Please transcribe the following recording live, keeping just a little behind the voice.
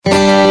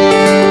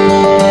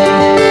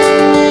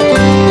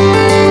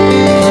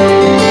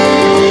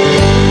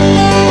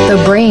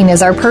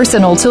is our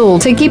personal tool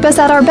to keep us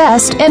at our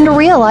best and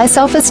realize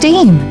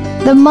self-esteem.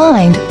 The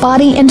mind,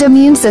 body, and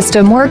immune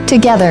system work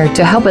together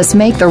to help us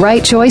make the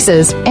right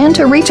choices and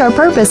to reach our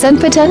purpose and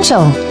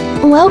potential.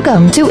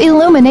 Welcome to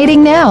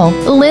Illuminating Now,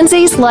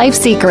 Lindsay's Life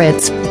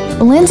Secrets.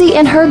 Lindsay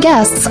and her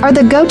guests are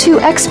the go-to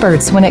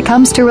experts when it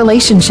comes to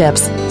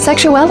relationships,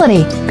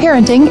 sexuality,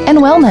 parenting, and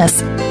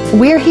wellness.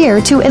 We're here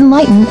to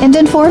enlighten and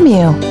inform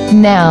you.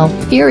 Now,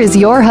 here is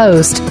your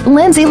host,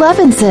 Lindsay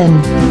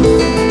Levinson.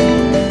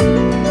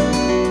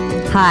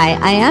 Hi,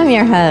 I am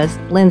your host,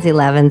 Lindsay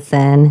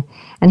Levinson.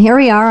 And here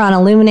we are on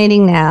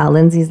Illuminating Now,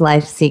 Lindsay's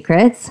Life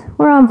Secrets.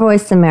 We're on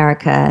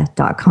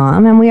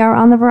voiceamerica.com and we are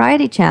on the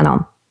Variety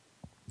Channel.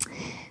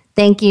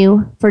 Thank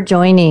you for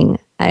joining.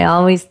 I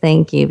always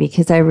thank you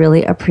because I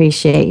really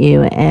appreciate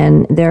you.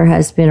 And there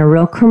has been a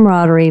real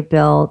camaraderie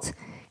built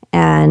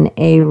and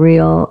a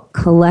real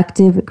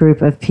collective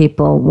group of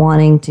people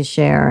wanting to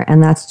share.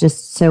 And that's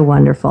just so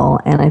wonderful.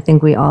 And I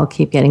think we all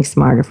keep getting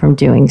smarter from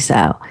doing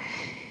so.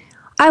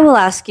 I will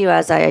ask you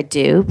as I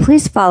do,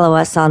 please follow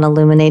us on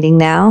Illuminating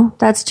Now.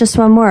 That's just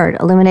one word,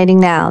 Illuminating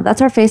Now. That's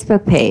our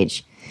Facebook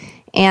page.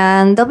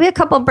 And there'll be a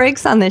couple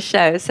breaks on this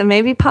show, so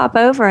maybe pop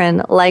over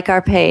and like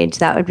our page.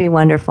 That would be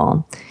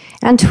wonderful.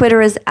 And Twitter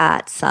is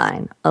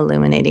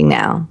 @Illuminating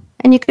Now.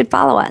 And you could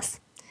follow us.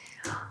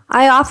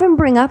 I often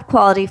bring up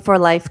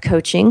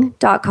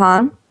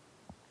qualityforlifecoaching.com.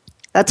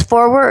 That's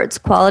 4 words,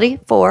 Quality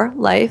for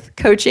Life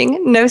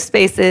Coaching, no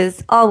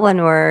spaces, all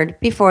one word.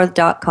 Before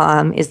the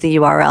 .com is the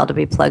URL to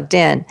be plugged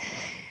in.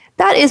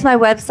 That is my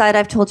website.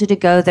 I've told you to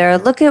go there.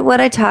 Look at what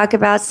I talk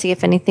about, see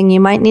if anything you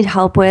might need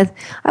help with.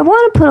 I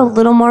want to put a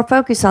little more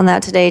focus on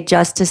that today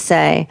just to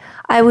say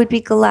I would be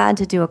glad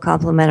to do a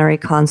complimentary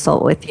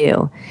consult with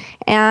you.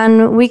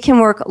 And we can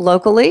work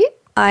locally.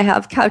 I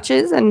have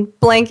couches and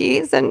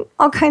blankies and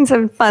all kinds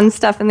of fun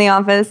stuff in the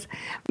office,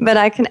 but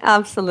I can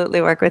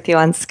absolutely work with you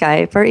on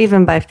Skype or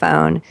even by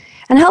phone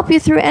and help you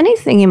through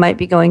anything you might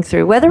be going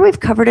through, whether we've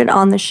covered it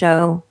on the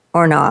show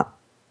or not.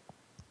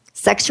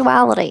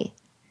 Sexuality.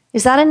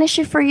 Is that an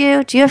issue for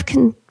you? Do you have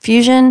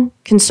confusion,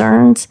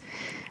 concerns?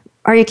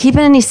 Are you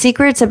keeping any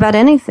secrets about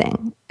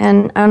anything?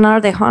 And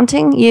are they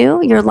haunting you,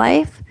 your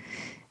life?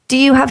 Do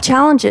you have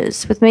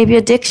challenges with maybe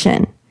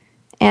addiction?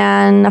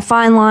 And a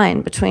fine line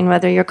between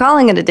whether you're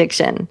calling it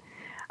addiction.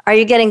 Are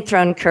you getting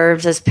thrown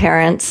curves as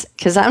parents?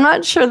 Because I'm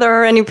not sure there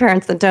are any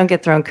parents that don't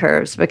get thrown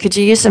curves, but could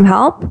you use some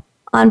help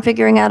on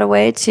figuring out a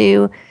way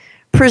to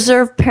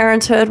preserve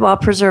parenthood while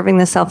preserving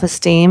the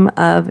self-esteem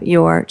of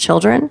your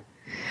children?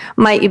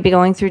 Might you be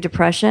going through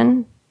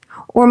depression?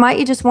 Or might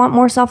you just want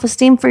more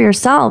self-esteem for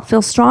yourself,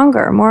 feel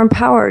stronger, more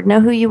empowered, know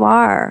who you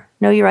are,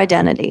 know your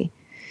identity?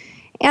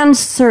 And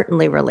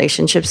certainly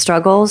relationship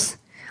struggles.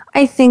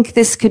 I think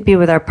this could be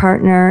with our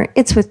partner.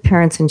 It's with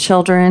parents and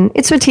children.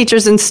 It's with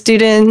teachers and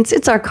students.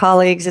 It's our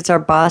colleagues. It's our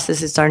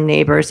bosses. It's our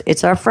neighbors.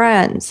 It's our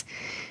friends.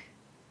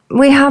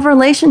 We have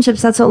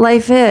relationships. That's what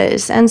life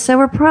is. And so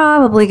we're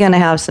probably going to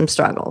have some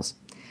struggles.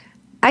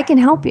 I can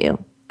help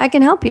you.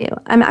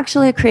 I'm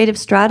actually a creative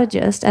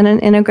strategist and an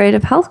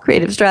integrative health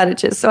creative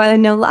strategist. So I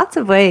know lots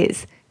of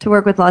ways to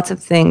work with lots of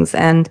things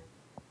and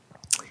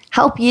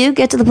help you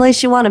get to the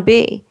place you want to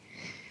be.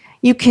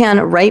 You can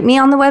write me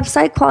on the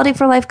website,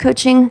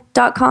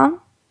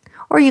 qualityforlifecoaching.com,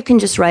 or you can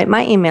just write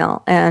my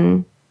email,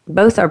 and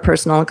both are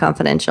personal and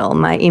confidential.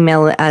 My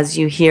email, as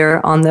you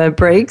hear on the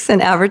breaks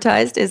and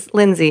advertised, is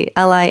Lindsay,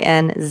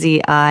 Linzi,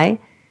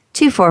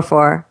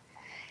 244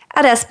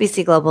 at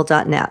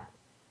sbcglobal.net.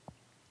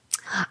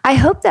 I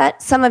hope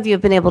that some of you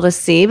have been able to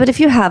see, but if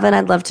you haven't,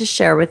 I'd love to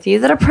share with you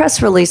that a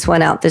press release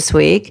went out this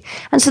week,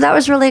 and so that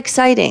was really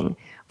exciting.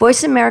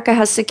 Voice America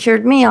has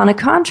secured me on a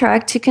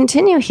contract to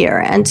continue here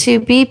and to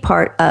be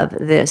part of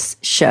this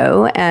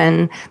show.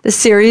 And the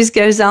series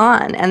goes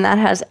on. And that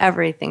has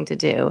everything to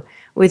do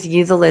with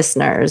you, the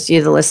listeners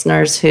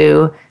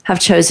who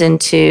have chosen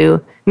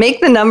to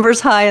make the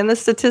numbers high and the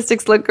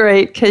statistics look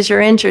great because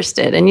you're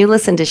interested and you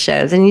listen to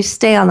shows and you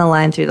stay on the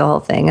line through the whole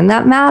thing. And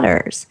that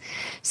matters.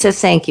 So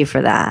thank you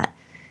for that.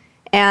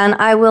 And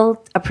I will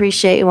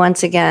appreciate you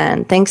once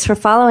again. Thanks for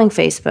following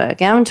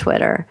Facebook and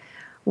Twitter.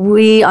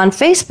 We on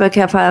Facebook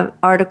have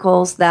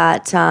articles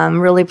that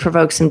really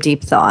provoke some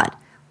deep thought.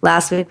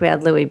 Last week we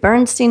had Louis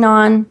Bernstein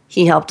on.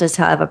 He helped us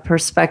have a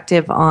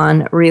perspective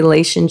on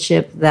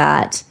relationship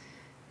that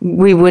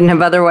we wouldn't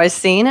have otherwise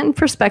seen. And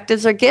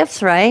perspectives are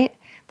gifts, right?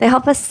 They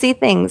help us see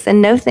things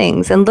and know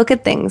things and look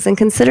at things and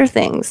consider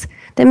things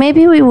that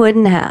maybe we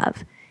wouldn't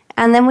have.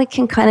 And then we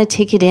can kind of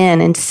take it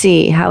in and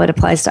see how it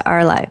applies to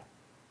our life.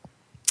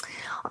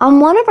 On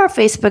one of our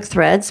Facebook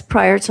threads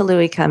prior to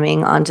Louis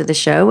coming onto the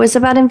show was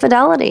about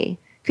infidelity.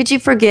 Could you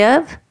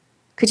forgive?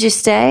 Could you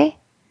stay?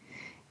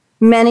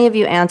 Many of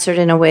you answered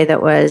in a way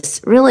that was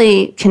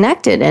really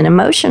connected and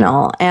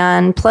emotional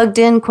and plugged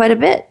in quite a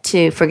bit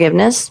to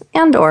forgiveness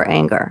and or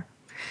anger.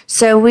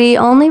 So we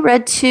only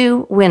read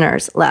 2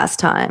 winners last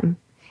time.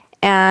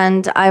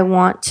 And I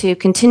want to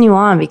continue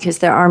on because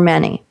there are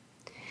many.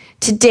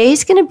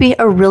 Today's going to be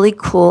a really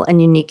cool and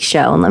unique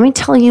show. And let me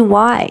tell you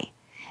why.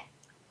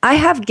 I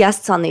have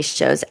guests on these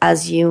shows,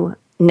 as you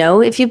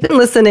know if you've been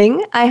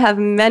listening, I have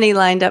many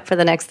lined up for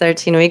the next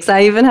 13 weeks.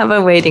 I even have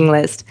a waiting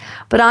list.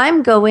 But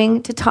I'm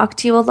going to talk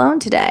to you alone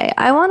today.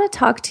 I want to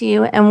talk to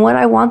you, and what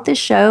I want this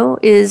show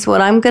is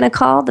what I'm going to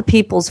call the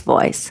people's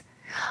voice.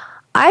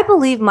 I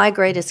believe my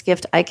greatest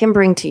gift I can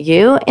bring to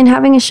you in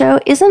having a show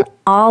isn't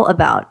all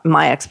about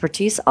my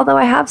expertise, although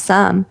I have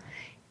some.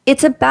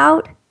 It's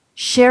about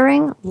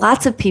sharing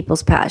lots of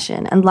people's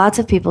passion and lots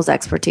of people's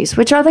expertise,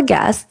 which are the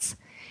guests.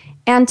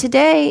 And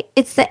today,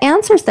 it's the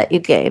answers that you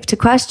gave to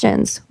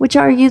questions, which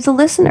are you, the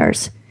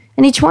listeners.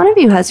 And each one of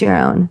you has your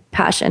own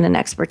passion and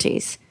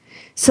expertise.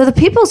 So the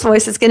People's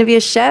Voice is going to be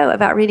a show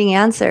about reading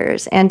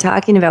answers and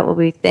talking about what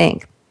we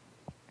think.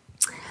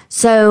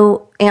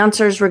 So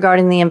answers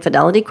regarding the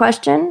infidelity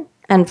question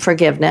and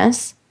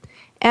forgiveness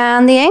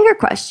and the anger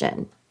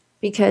question,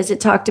 because it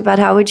talked about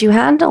how would you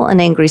handle an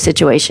angry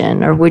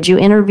situation, or would you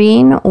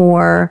intervene,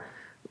 or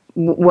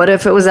what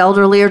if it was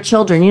elderly or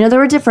children? There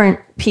were different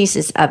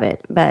pieces of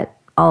it, but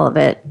all of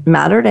it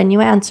mattered and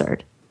you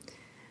answered.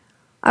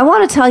 I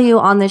want to tell you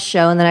on this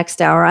show in the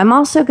next hour, I'm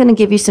also going to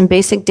give you some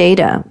basic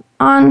data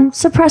on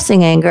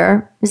suppressing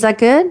anger. Is that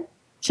good?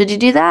 Should you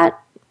do that?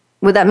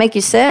 Would that make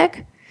you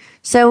sick?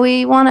 So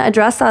we want to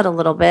address that a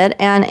little bit.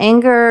 And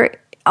anger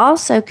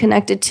also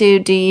connected to,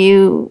 do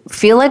you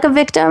feel like a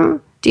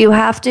victim? Do you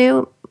have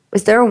to?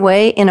 Is there a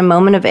way in a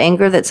moment of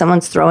anger that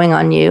someone's throwing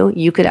on you,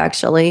 you could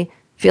actually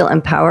feel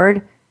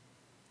empowered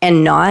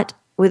and not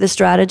with a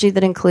strategy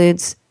that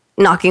includes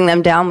knocking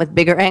them down with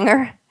bigger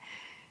anger?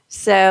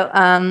 So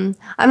I'm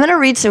going to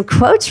read some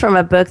quotes from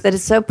a book that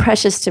is so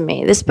precious to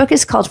me. This book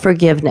is called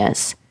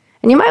Forgiveness.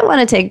 And you might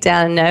want to take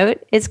down a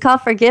note. It's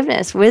called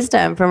Forgiveness,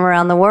 Wisdom from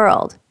Around the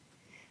World.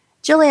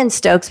 Gillian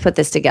Stokes put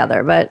this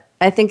together, but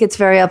I think it's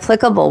very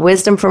applicable.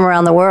 Wisdom from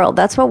around the world.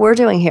 That's what we're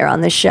doing here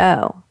on this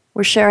show.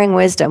 We're sharing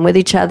wisdom with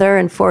each other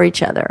and for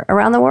each other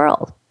around the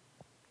world.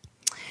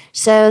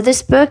 So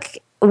this book,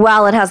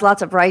 while it has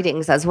lots of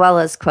writings as well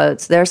as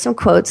quotes, there are some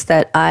quotes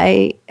that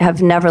I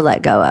have never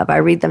let go of. I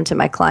read them to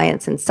my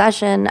clients in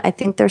session. I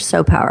think they're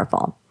so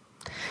powerful.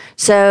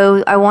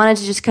 So I wanted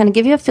to just kind of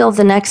give you a feel of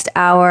the next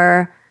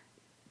hour,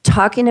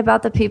 talking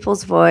about the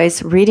people's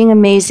voice, reading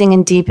amazing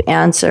and deep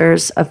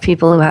answers of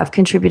people who have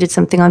contributed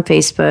something on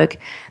Facebook.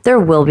 There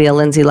will be a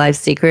Lindsay Life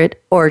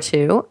secret or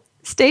two.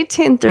 Stay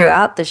tuned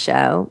throughout the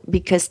show,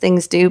 because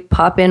things do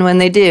pop in when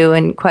they do,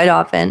 and quite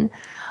often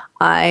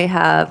I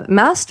have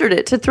mastered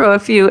it to throw a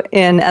few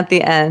in at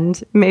the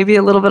end, maybe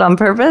a little bit on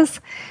purpose,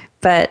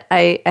 but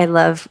I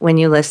love when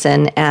you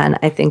listen, and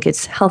I think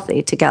it's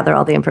healthy to gather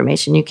all the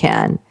information you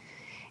can.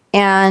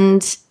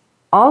 And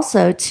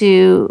also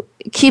to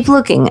keep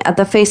looking at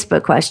the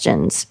Facebook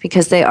questions,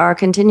 because they are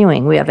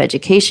continuing. We have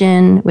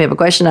education, we have a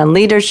question on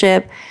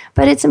leadership,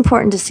 but it's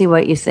important to see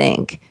what you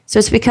think. So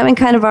it's becoming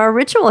kind of our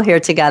ritual here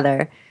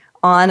together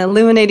on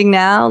Illuminating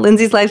Now,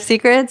 Lindsay's Life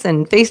Secrets,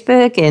 and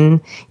Facebook,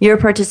 and your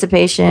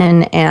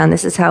participation. And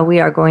this is how we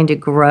are going to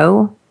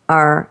grow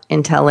our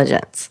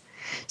intelligence.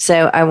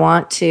 So I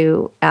want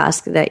to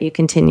ask that you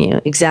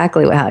continue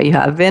exactly how you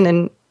have been,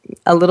 and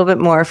a little bit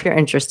more if you're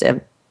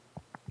interested.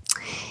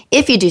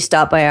 If you do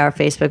stop by our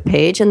Facebook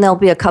page, and there'll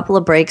be a couple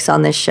of breaks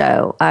on this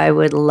show, I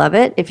would love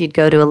it if you'd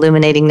go to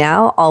Illuminating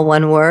Now, all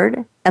one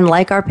word, and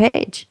like our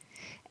page.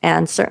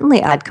 And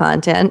certainly add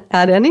content,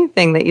 add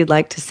anything that you'd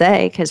like to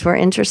say, because we're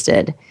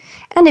interested.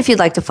 And if you'd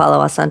like to follow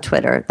us on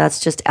Twitter, that's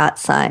just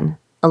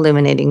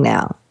 @Illuminating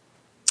Now.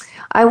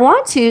 I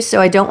want to,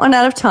 so I don't run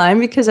out of time,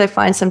 because I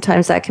find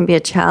sometimes that can be a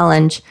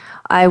challenge,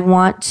 I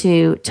want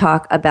to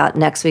talk about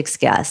next week's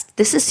guest.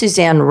 This is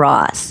Suzanne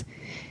Ross.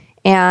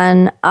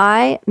 And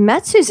I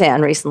met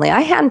Suzanne recently.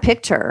 I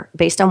handpicked her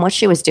based on what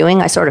she was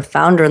doing. I sort of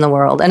found her in the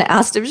world and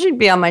asked if she'd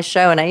be on my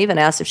show. And I even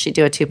asked if she'd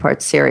do a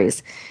 2-part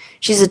series.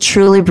 She's a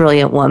truly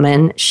brilliant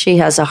woman. She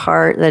has a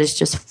heart that is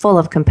just full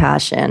of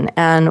compassion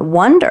and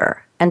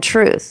wonder and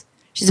truth.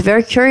 She's a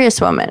very curious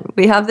woman.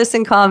 We have this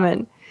in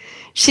common.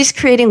 She's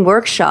creating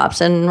workshops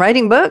and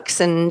writing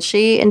books, and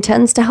she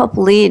intends to help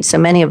lead so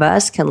many of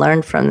us can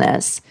learn from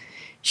this.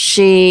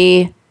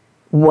 She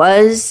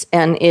was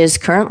and is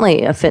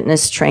currently a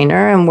fitness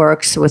trainer and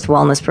works with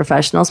wellness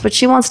professionals, but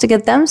she wants to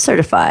get them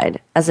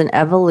certified as an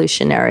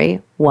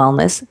evolutionary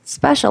wellness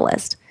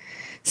specialist.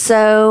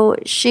 So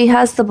she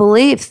has the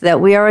belief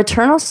that we are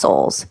eternal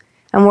souls,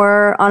 and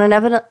we're on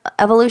an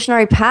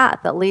evolutionary path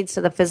that leads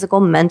to the physical,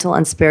 mental,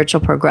 and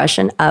spiritual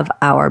progression of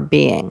our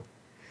being.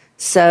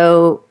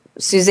 So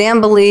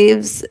Suzanne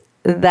believes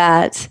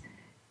that,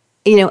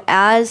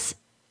 as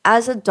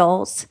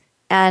adults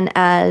and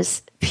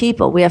as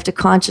people, we have to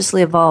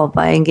consciously evolve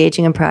by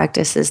engaging in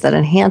practices that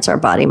enhance our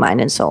body,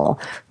 mind, and soul.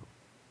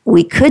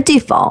 We could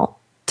default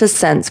to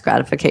sense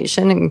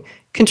gratification and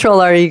control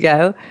our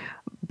ego,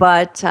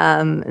 but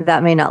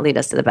that may not lead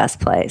us to the best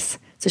place.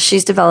 So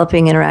she's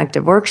developing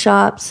interactive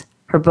workshops.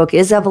 Her book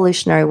is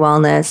Evolutionary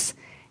Wellness,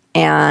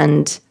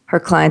 and her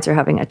clients are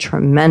having a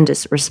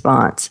tremendous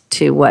response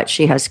to what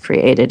she has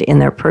created in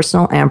their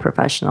personal and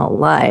professional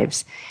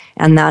lives,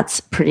 and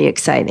that's pretty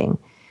exciting.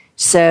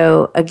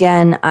 So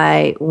again,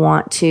 I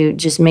want to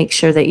just make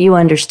sure that you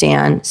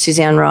understand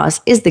Suzanne Ross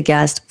is the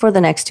guest for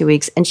the next 2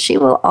 weeks, and she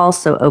will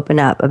also open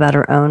up about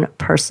her own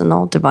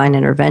personal divine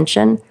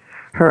intervention,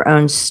 her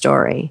own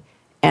story,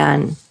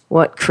 and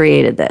what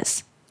created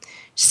this.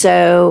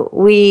 So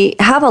we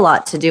have a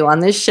lot to do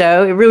on this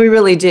show. We really,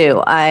 really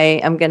do.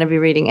 I am going to be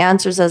reading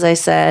answers, as I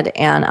said,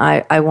 and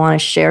I want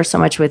to share so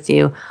much with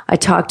you. I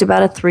talked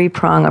about a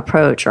 3-prong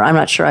approach, or I'm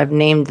not sure I've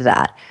named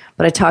that,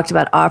 but I talked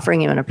about offering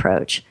you an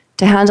approach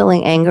to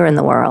handling anger in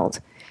the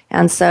world.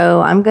 And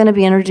so I'm going to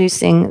be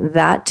introducing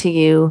that to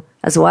you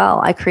as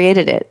well. I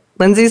created it.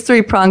 Lindsay's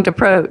 3-pronged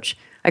approach.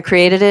 I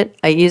created it,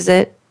 I use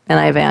it, and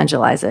I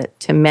evangelize it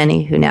to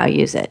many who now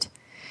use it.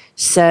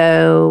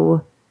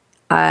 So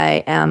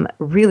I am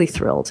really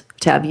thrilled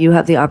to have you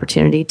have the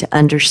opportunity to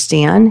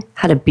understand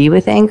how to be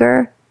with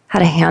anger, how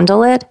to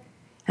handle it,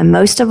 and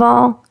most of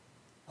all,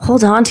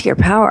 hold on to your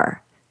power.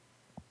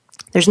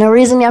 There's no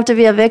reason you have to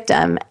be a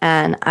victim,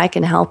 and I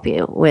can help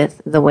you with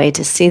the way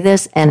to see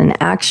this and an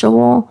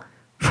actual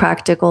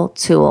practical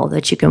tool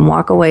that you can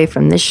walk away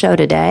from this show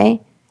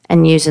today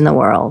and use in the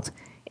world.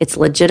 It's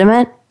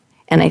legitimate,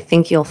 and I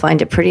think you'll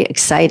find it pretty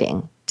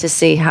exciting to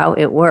see how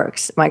it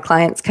works. My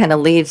clients kind of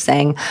leave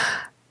saying,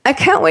 I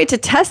can't wait to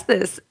test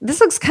this.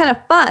 This looks kind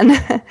of fun.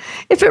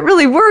 If it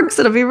really works,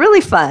 it'll be really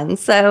fun.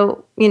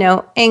 So,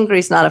 angry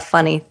is not a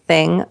funny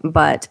thing,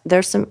 but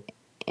there's some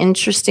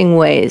interesting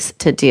ways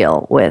to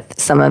deal with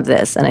some of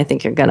this, and I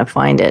think you're going to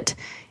find it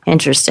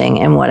interesting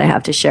in what I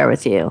have to share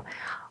with you.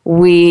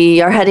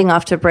 We are heading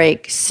off to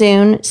break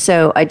soon,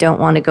 so I don't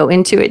want to go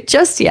into it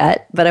just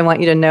yet, but I want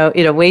you to know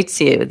it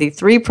awaits you, the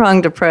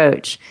 3-pronged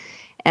approach.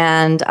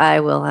 And I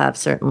will have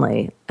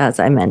certainly, as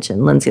I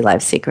mentioned, Lindsay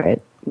Life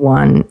Secret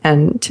 1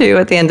 and 2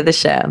 at the end of the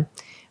show.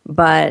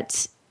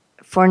 But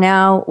for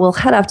now, we'll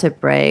head off to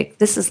break.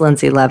 This is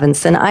Lindsay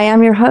Levinson. I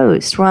am your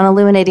host. We're on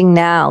Illuminating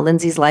Now,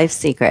 Lindsay's Life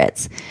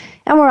Secrets.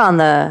 And we're on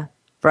the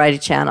Variety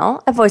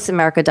Channel at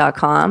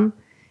voiceamerica.com.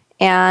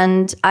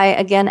 And I,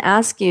 again,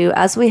 ask you,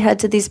 as we head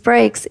to these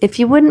breaks, if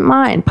you wouldn't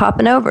mind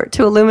popping over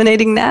to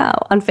Illuminating Now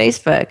on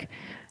Facebook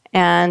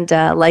and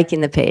liking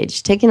the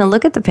page, taking a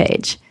look at the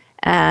page,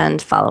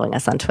 and following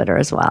us on Twitter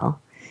as well.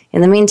 In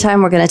the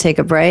meantime, we're going to take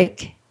a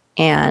break.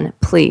 And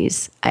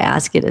please, I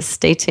ask you to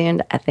stay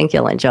tuned. I think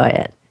you'll enjoy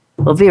it.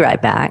 We'll be right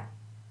back.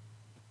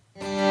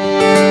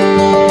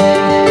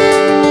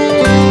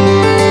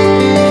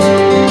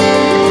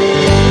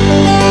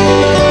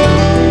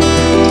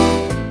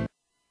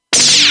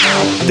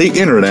 The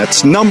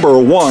Internet's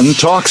 #1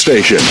 talk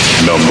station.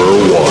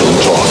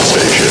 #1 talk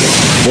station.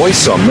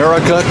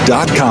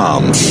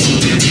 VoiceAmerica.com.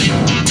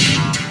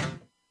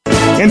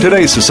 In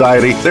today's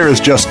society, there is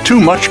just too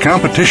much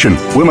competition.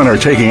 Women are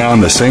taking on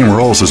the same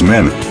roles as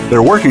men.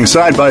 They're working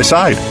side by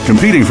side,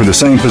 competing for the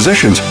same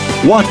positions.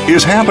 What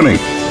is happening?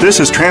 This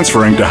is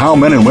transferring to how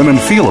men and women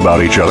feel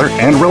about each other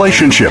and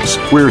relationships.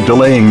 We're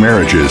delaying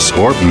marriages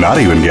or not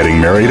even getting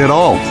married at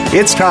all.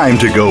 It's time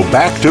to go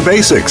back to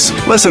basics.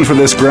 Listen for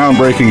this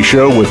groundbreaking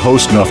show with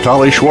host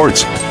Naftali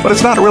Schwartz. But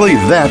it's not really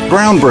that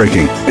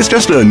groundbreaking. It's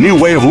just a new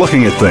way of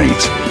looking at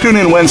things. Tune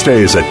in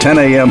Wednesdays at 10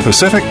 a.m.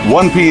 Pacific,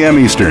 1 p.m.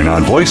 Eastern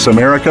on Voice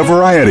America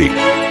Variety.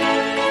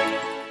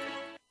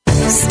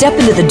 Step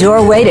into the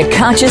doorway to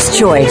conscious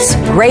choice,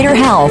 greater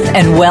health,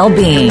 and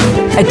well-being.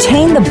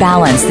 Attain the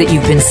balance that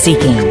you've been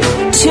seeking.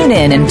 Tune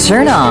in and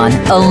turn on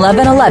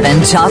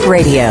 1111 Talk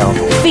Radio.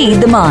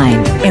 Feed the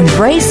mind.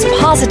 Embrace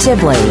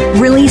positively.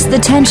 Release the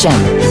tension.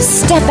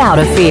 Step out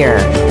of fear.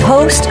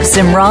 Host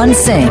Simran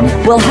Singh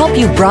will help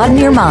you broaden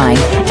your mind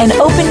and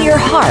open your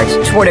heart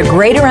toward a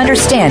greater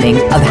understanding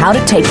of how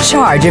to take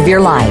charge of your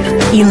life.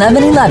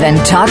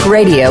 1111 Talk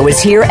Radio is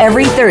here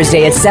every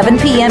Thursday at 7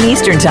 p.m.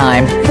 Eastern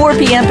Time, 4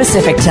 p.m.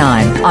 Pacific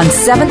Time on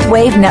 7th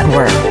Wave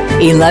Network.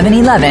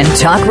 1111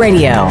 Talk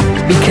Radio,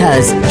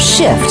 because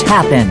shift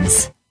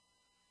happens.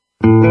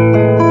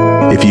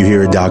 If you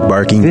hear a dog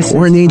barking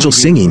or an angel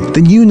singing,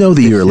 then you know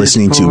that you are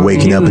listening to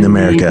Waking Up in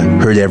America.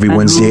 Heard every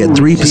Wednesday at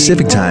 3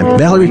 Pacific Time,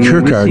 Valerie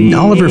Kirkard and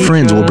all of her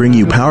friends will bring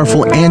you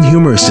powerful and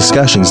humorous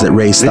discussions that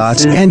raise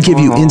thoughts and give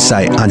you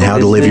insight on how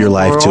to live your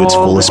life to its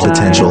fullest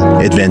potential.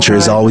 Adventure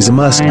is always a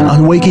must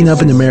on Waking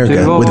Up in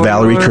America with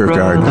Valerie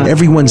Kirkard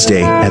every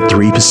Wednesday at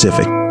 3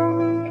 Pacific.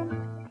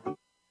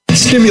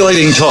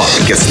 Stimulating talk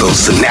gets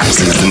those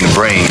synapses in the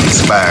brain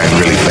firing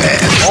really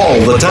fast. all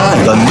the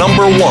time. The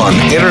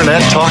 #1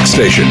 Internet talk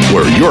station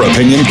where your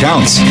opinion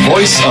counts.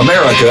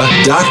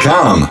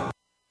 VoiceAmerica.com.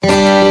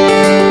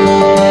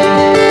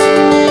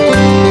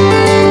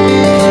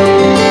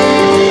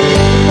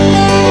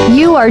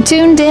 You are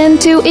tuned in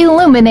to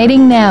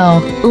Illuminating Now,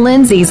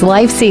 Lindsay's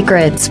Life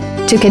Secrets.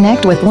 To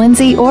connect with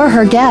Lindsay or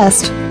her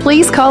guest,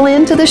 please call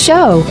in to the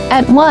show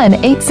at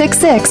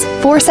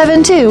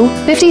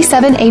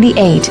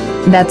 1-866-472-5788.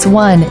 That's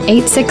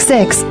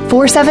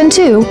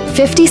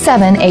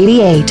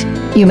 1-866-472-5788.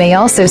 You may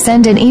also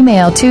send an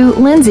email to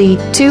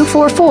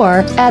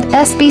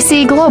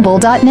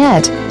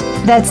lindsay244@sbcglobal.net.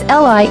 That's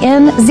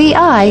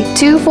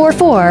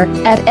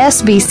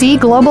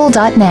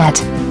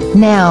LINZI244@sbcglobal.net.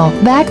 Now,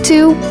 back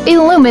to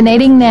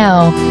Illuminating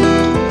Now.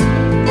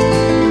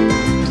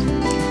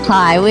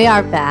 Hi, we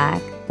are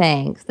back.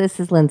 Thanks. This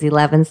is Lindsay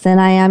Levinson.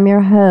 I am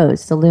your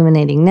host,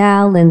 illuminating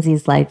now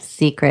Lindsay's life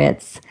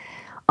secrets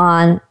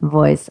on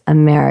Voice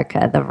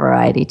America, the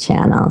Variety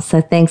Channel. So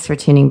thanks for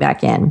tuning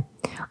back in.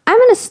 I'm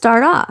going to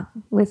start off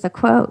with a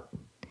quote.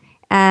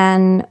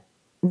 And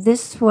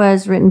this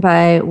was written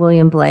by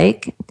William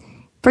Blake.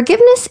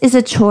 Forgiveness is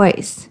a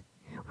choice.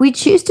 We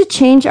choose to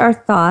change our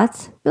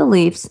thoughts,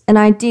 beliefs, and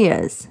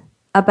ideas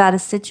about a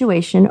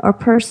situation or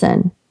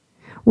person.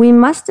 We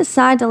must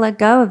decide to let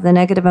go of the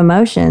negative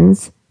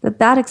emotions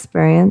that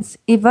experience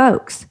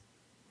evokes.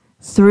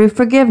 Through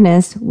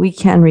forgiveness, we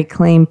can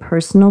reclaim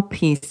personal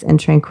peace and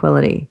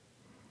tranquility.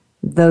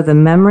 Though the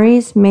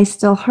memories may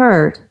still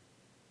hurt,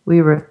 we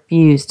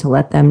refuse to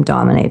let them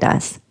dominate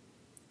us.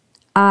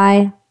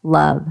 I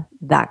love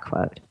that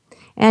quote.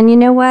 And you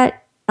know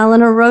what?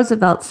 Eleanor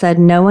Roosevelt said,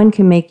 no one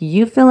can make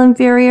you feel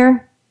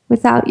inferior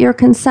without your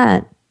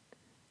consent.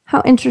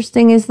 How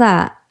interesting is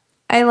that?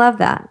 I love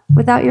that.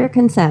 Without your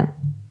consent.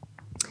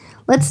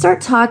 Let's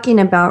start talking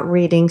about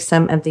reading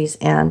some of these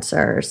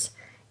answers.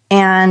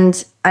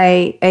 And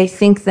I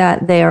think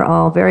that they are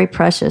all very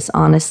precious,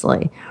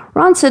 honestly.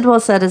 Ron Sidwell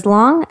said, as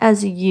long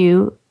as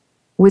you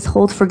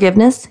withhold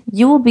forgiveness,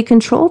 you will be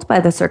controlled by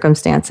the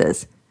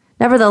circumstances.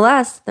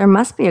 Nevertheless, there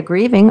must be a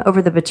grieving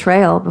over the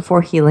betrayal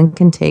before healing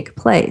can take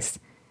place.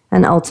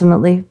 And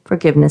ultimately,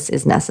 forgiveness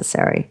is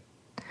necessary.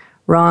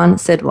 Ron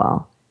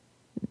Sidwell,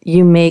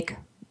 you make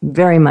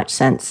very much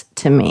sense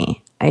to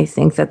me. I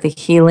think that the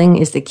healing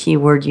is the key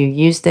word you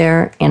use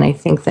there, and I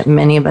think that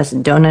many of us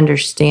don't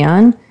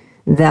understand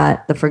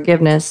that the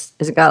forgiveness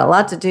has got a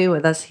lot to do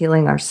with us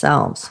healing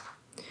ourselves.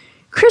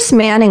 Chris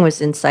Manning was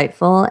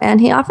insightful,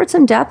 and he offered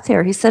some depth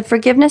here. He said,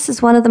 forgiveness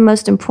is one of the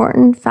most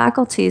important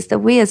faculties that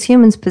we as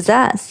humans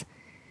possess.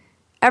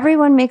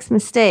 Everyone makes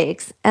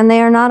mistakes, and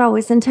they are not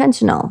always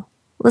intentional.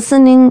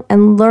 Listening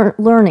and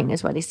learning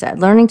is what he said.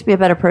 Learning to be a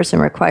better person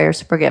requires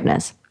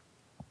forgiveness.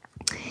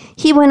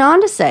 He went on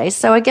to say,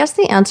 so I guess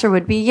the answer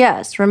would be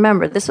yes.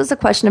 Remember, this was a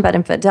question about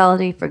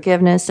infidelity,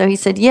 forgiveness. So he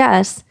said,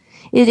 yes,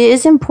 it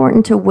is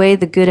important to weigh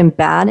the good and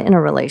bad in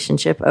a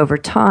relationship over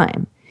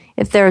time.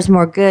 If there is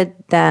more good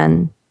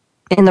than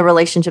in the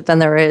relationship than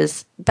there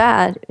is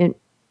bad, it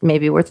may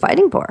be worth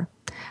fighting for.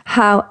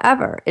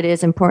 However, it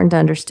is important to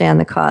understand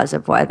the cause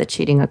of why the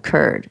cheating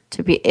occurred,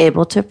 to be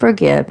able to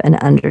forgive and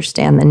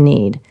understand the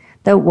need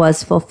that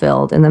was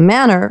fulfilled in the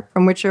manner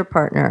from which your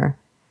partner,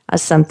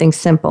 as something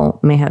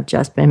simple, may have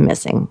just been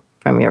missing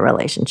from your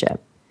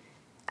relationship.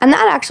 And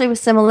that actually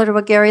was similar to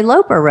what Gary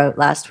Loper wrote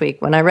last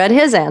week when I read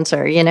his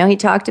answer. You know, he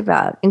talked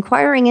about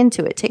inquiring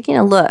into it, taking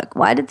a look.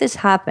 Why did this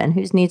happen?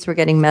 Whose needs were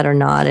getting met or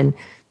not? And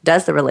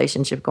does the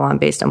relationship go on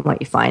based on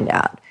what you find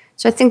out?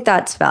 So I think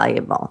that's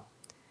valuable.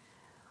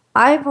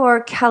 Ivor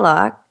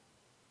Kellogg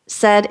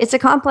said, it's a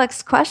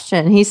complex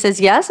question. He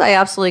says, yes, I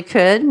absolutely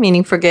could,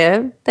 meaning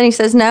forgive. Then he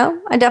says,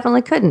 no, I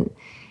definitely couldn't.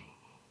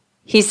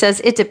 He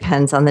says, it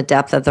depends on the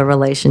depth of the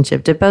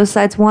relationship. Do both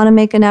sides want to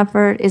make an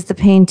effort? Is the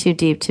pain too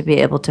deep to be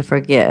able to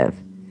forgive?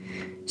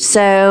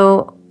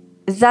 So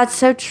that's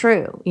so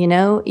true. You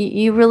know,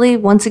 you really,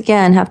 once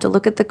again, have to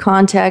look at the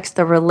context,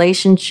 the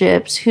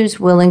relationships, who's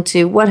willing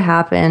to, what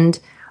happened,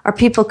 are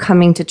people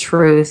coming to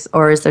truth,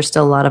 or is there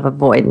still a lot of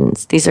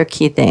avoidance? These are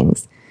key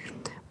things.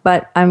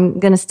 But I'm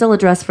going to still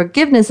address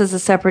forgiveness as a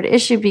separate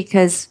issue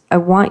because I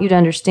want you to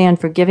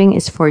understand forgiving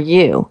is for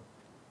you.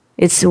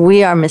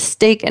 We are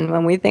mistaken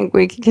when we think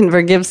we can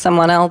forgive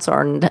someone else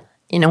or,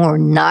 you know, we're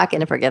not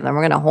going to forgive them.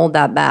 We're going to hold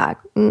that back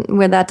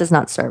where that does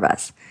not serve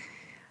us.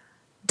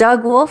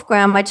 Doug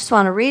Wolfgram, I just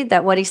want to read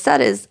that what he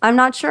said is, I'm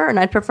not sure and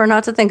I'd prefer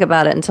not to think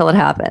about it until it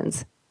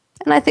happens.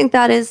 And I think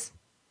that is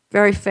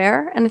very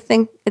fair. And I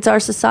think it's our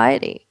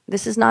society.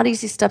 This is not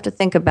easy stuff to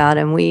think about,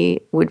 and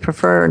we would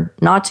prefer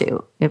not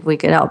to if we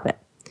could help it.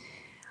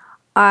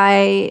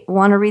 I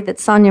want to read that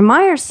Sonia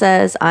Meyer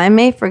says, I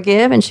may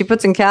forgive, and she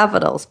puts in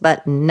capitals,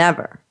 but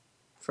never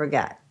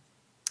forget.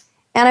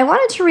 And I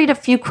wanted to read a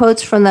few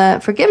quotes from the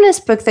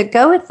forgiveness book that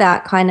go with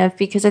that kind of,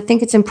 because I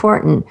think it's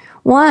important.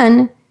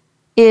 One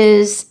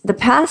is, the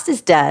past is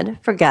dead,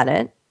 forget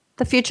it.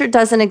 The future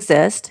doesn't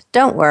exist,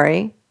 don't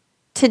worry.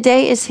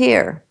 Today is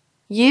here,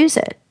 use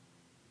it.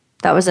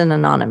 That was an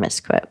anonymous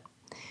quote.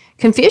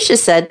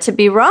 Confucius said, to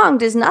be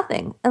wronged is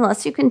nothing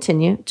unless you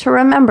continue to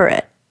remember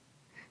it.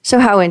 So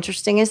how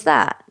interesting is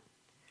that?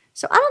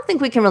 So I don't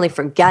think we can really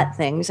forget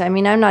things. I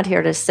mean, I'm not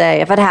here to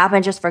say, if it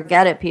happened, just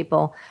forget it,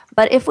 people.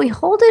 But if we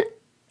hold it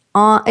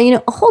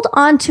on, hold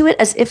on to it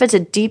as if it's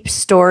a deep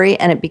story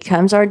and it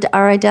becomes our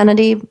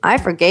identity. I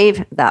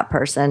forgave that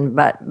person,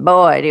 but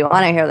boy, do you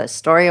want to hear the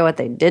story of what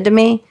they did to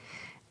me?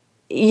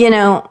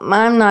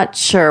 I'm not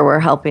sure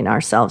we're helping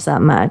ourselves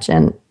that much.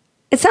 And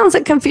it sounds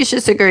like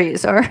Confucius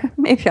agrees, or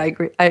maybe I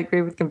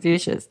agree with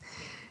Confucius.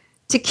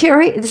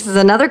 This is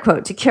another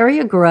quote, to carry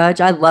a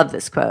grudge, I love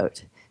this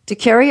quote. To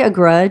carry a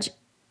grudge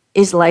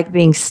is like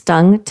being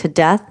stung to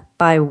death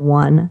by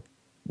one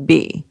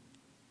bee.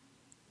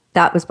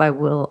 That was by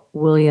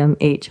William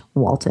H.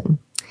 Walton.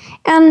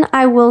 And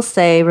I will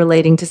say,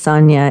 relating to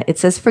Sonia, it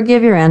says,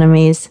 forgive your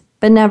enemies,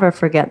 but never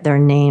forget their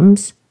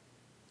names.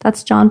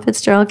 That's John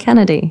Fitzgerald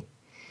Kennedy.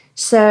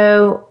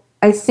 So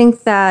I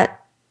think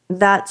that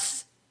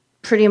that's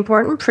pretty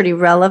important, pretty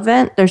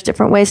relevant. There's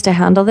different ways to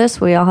handle this.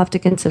 We all have to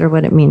consider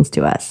what it means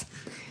to us.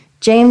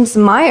 James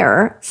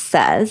Meyer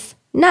says,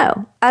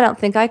 no, I don't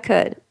think I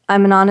could.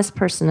 I'm an honest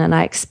person and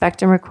I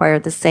expect and require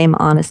the same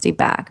honesty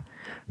back.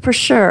 For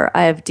sure,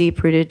 I have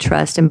deep-rooted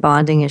trust and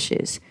bonding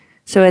issues.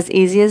 So as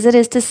easy as it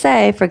is to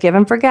say, forgive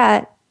and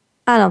forget,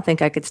 I don't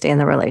think I could stay in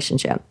the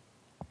relationship.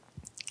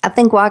 I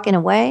think walking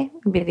away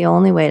would be the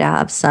only way to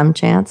have some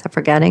chance of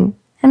forgetting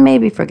and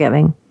maybe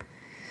forgiving.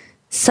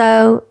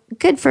 So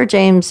good for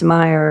James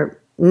Meyer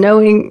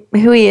knowing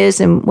who he is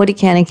and what he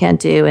can and can't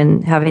do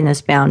and having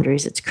those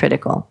boundaries. It's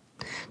critical.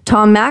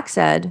 Tom Mack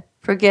said,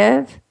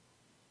 forgive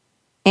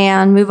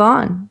and move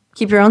on.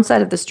 Keep your own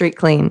side of the street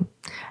clean.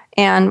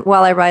 And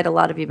while I write a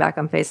lot of you back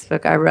on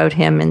Facebook, I wrote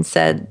him and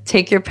said,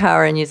 take your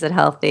power and use it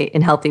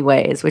in healthy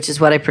ways, which is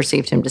what I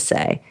perceived him to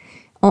say.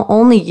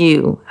 Only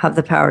you have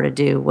the power to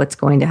do what's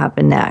going to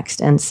happen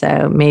next. And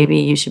so maybe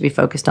you should be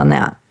focused on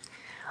that.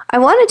 I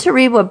wanted to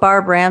read what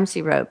Barb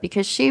Ramsey wrote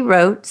because she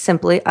wrote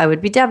simply, I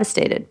would be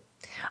devastated.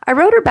 I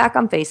wrote her back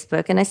on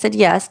Facebook and I said,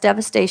 yes,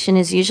 devastation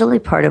is usually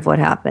part of what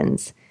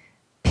happens.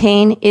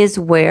 Pain is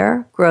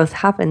where growth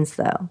happens,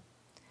 though.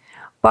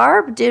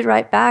 Barb did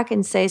write back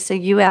and say, so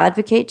you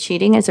advocate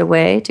cheating as a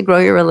way to grow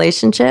your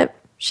relationship?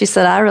 She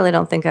said, I really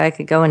don't think I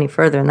could go any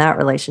further in that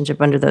relationship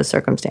under those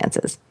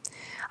circumstances.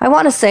 I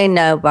want to say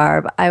no,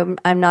 Barb. I'm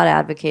not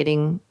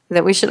advocating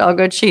that we should all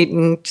go cheat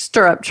and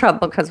stir up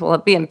trouble because we'll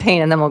be in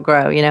pain and then we'll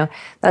grow. You know,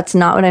 that's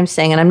not what I'm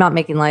saying. And I'm not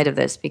making light of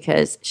this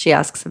because she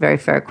asks a very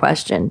fair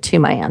question to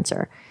my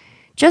answer.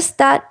 Just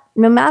that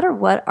no matter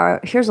what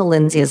here's a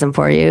Lindsayism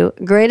for you.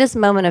 Greatest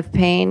moment of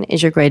pain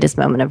is your greatest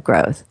moment of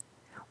growth.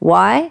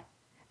 Why?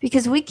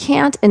 Because we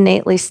can't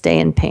innately stay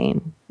in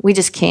pain. We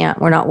just can't.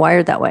 We're not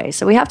wired that way.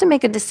 So we have to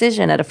make a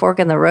decision at a fork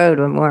in the road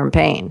when we're in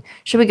pain.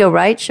 Should we go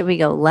right? Should we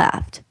go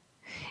left?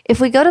 If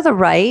we go to the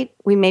right,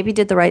 we maybe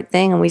did the right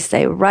thing and we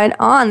say, right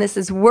on, this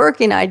is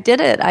working. I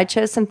did it. I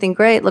chose something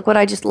great. Look what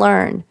I just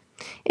learned.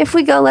 If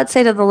we go, let's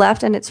say, to the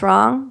left and it's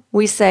wrong,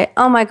 we say,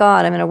 oh my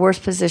God, I'm in a worse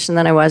position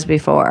than I was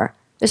before.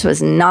 This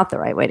was not the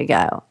right way to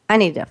go. I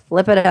need to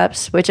flip it up,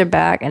 switch it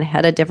back, and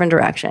head a different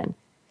direction.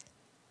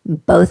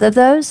 Both of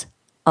those,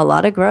 a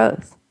lot of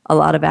growth, a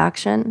lot of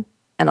action,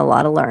 and a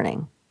lot of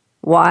learning.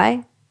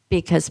 Why?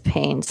 Because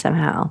pain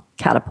somehow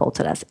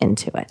catapulted us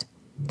into it.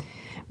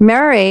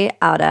 Mary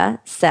Auda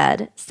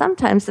said,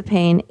 sometimes the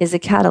pain is a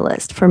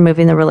catalyst for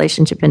moving the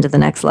relationship into the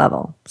next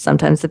level.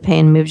 Sometimes the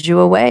pain moves you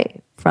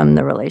away from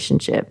the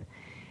relationship,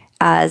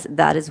 as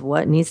that is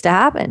what needs to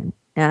happen.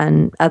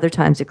 And other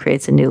times it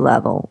creates a new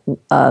level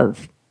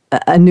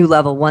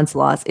once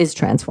loss is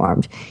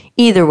transformed.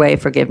 Either way,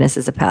 forgiveness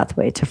is a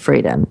pathway to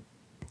freedom.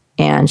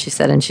 And she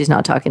said, and she's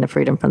not talking to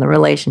freedom from the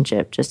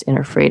relationship, just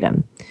inner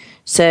freedom.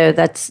 So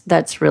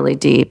that's really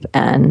deep.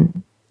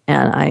 And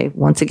I,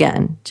 once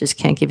again, just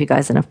can't give you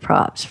guys enough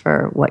props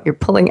for what you're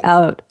pulling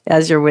out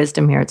as your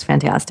wisdom here. It's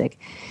fantastic.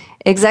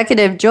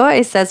 Executive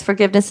Joy says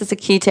forgiveness is a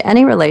key to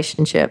any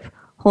relationship.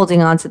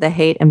 Holding on to the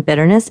hate and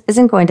bitterness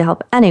isn't going to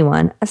help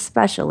anyone,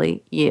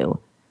 especially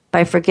you.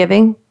 By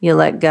forgiving, you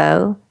let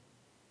go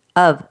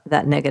of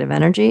that negative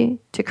energy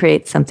to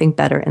create something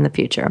better in the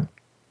future.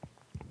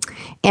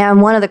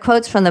 And one of the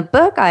quotes from the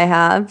book I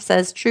have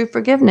says, true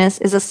forgiveness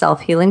is a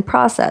self-healing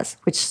process,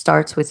 which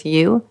starts with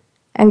you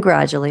and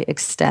gradually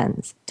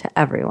extends to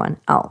everyone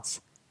else.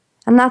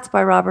 And that's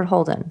by Robert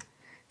Holden.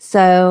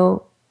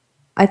 So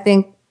I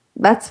think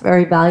that's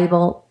very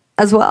valuable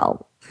as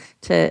well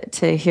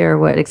to hear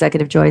what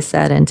Executive Joy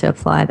said and to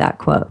apply that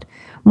quote.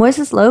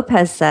 Moises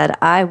Lopez said,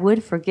 I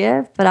would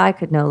forgive, but I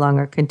could no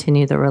longer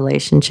continue the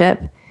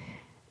relationship.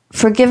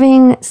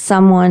 Forgiving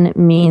someone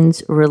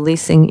means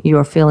releasing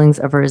your feelings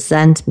of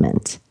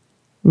resentment,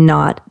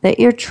 not that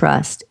your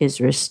trust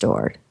is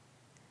restored.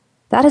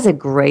 That is a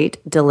great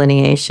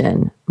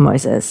delineation,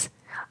 Moises.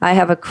 I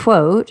have a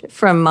quote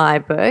from my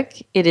book.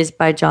 It is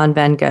by John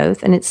Van Gogh,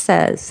 and it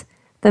says,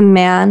 the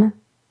man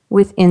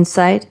with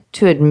insight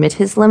to admit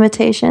his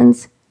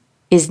limitations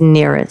is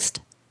nearest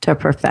to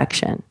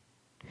perfection.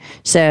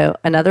 So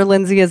another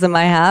Lindsayism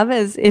I have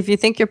is if you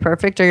think you're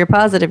perfect or you're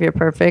positive you're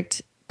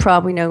perfect,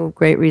 probably no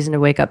great reason to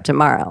wake up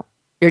tomorrow.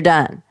 You're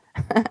done.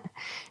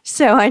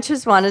 So I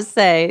just want to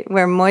say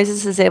where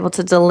Moises is able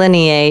to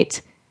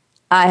delineate,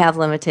 I have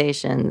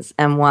limitations,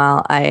 and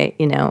while I,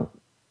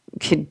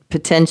 could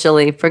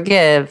potentially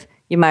forgive,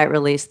 you might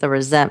release the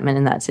resentment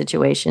in that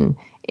situation.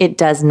 It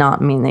does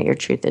not mean that your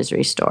truth is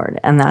restored,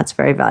 and that's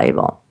very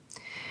valuable.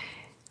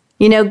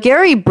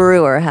 Gary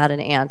Brewer had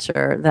an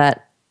answer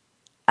that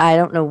I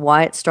don't know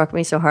why it struck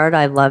me so hard.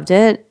 I loved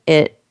it.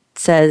 It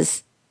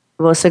says,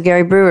 so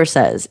Gary Brewer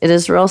says, it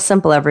is real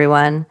simple,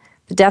 everyone.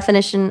 The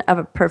definition of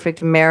a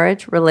perfect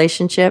marriage,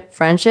 relationship,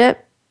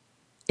 friendship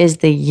is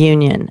the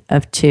union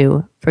of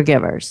two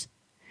forgivers.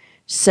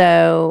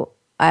 So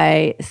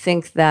I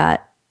think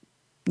that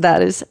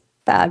is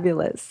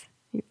fabulous.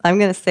 I'm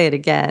going to say it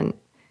again.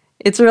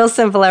 It's real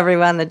simple,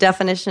 everyone. The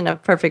definition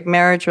of perfect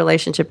marriage,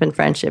 relationship, and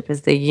friendship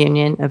is the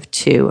union of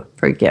two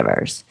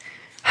forgivers.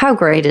 How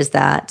great is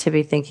that to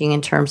be thinking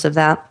in terms of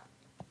that?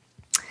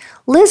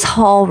 Liz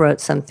Hall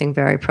wrote something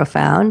very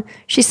profound.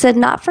 She said,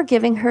 not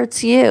forgiving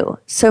hurts you,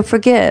 so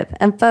forgive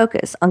and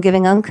focus on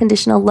giving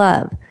unconditional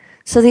love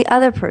so the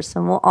other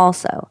person will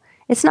also.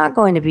 It's not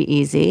going to be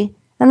easy,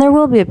 and there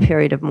will be a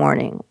period of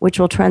mourning, which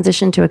will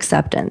transition to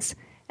acceptance.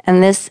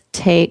 And this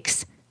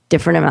takes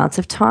different amounts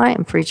of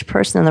time for each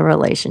person in the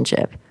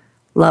relationship.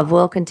 Love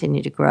will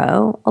continue to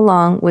grow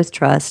along with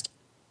trust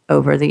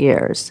over the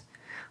years.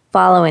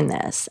 Following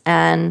this,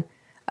 and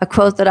a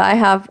quote that I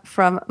have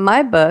from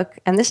my book,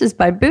 and this is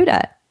by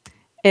Buddha,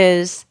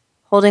 is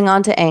holding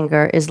on to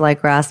anger is like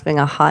grasping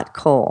a hot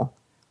coal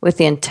with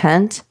the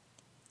intent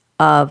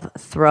of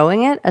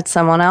throwing it at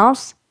someone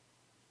else.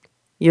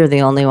 You're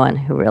the only one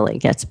who really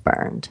gets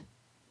burned.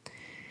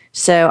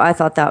 So I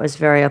thought that was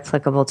very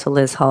applicable to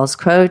Liz Hall's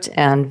quote,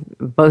 and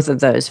both of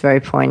those very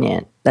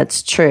poignant.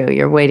 That's true.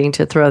 You're waiting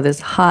to throw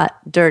this hot,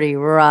 dirty,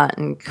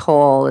 rotten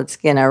coal. It's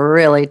going to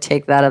really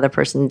take that other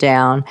person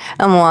down.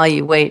 And while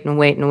you wait and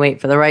wait and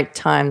wait for the right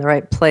time, the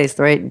right place,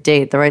 the right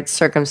date, the right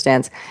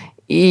circumstance,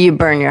 you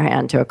burn your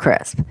hand to a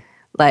crisp.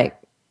 Like,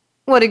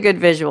 what a good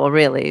visual,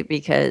 really,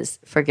 because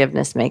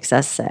forgiveness makes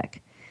us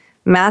sick.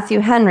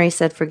 Matthew Henry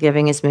said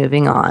forgiving is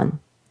moving on.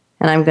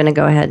 And I'm going to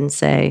go ahead and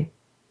say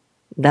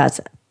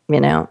that's,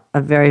 a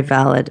very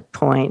valid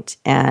point.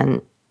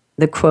 And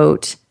the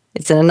quote,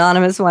 it's an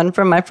anonymous one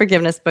from my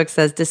forgiveness book,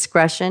 says,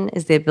 discretion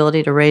is the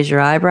ability to raise your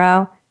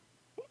eyebrow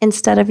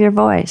instead of your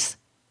voice.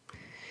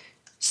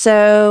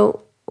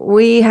 So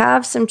we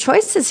have some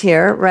choices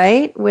here,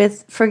 right,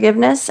 with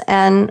forgiveness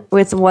and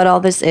with what all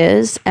this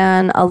is.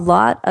 And a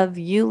lot of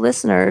you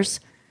listeners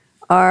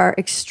are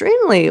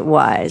extremely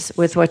wise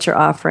with what you're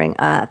offering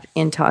up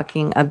in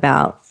talking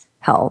about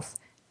health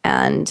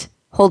and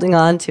holding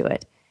on to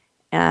it.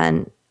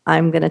 And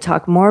I'm going to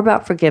talk more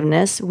about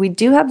forgiveness. We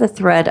do have the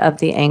thread of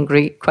the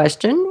angry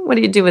question. What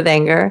do you do with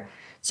anger?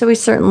 So we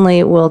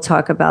certainly will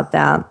talk about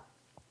that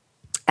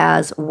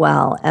as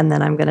well. And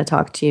then I'm going to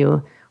talk to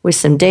you with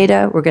some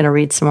data. We're going to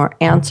read some more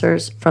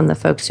answers from the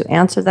folks who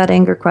answered that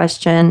anger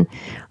question.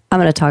 I'm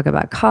going to talk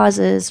about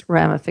causes,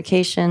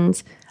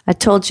 ramifications. I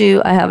told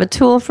you I have a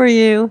tool for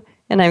you,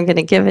 and I'm going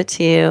to give it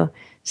to you.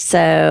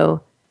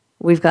 So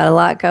we've got a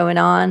lot going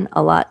on,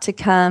 a lot to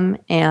come,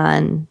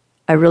 and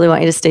I really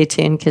want you to stay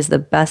tuned because the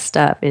best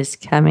stuff is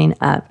coming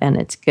up, and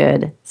it's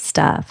good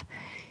stuff.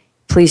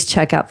 Please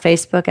check out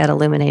Facebook at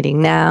Illuminating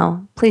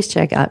Now. Please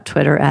check out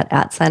Twitter at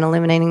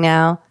 @Illuminating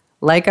Now.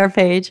 Like our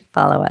page,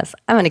 follow us.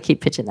 I'm going to keep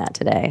pitching that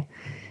today.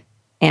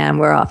 And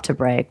we're off to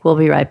break. We'll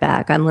be right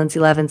back. I'm Lindsay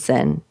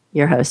Levinson,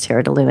 your host here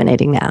at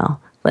Illuminating Now,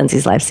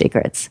 Lindsay's Life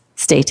Secrets.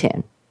 Stay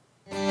tuned.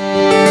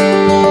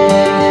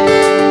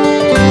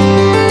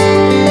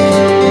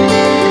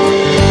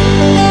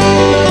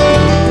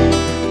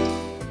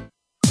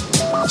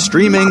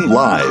 Streaming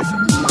live,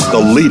 the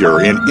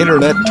leader in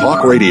Internet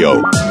talk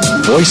radio,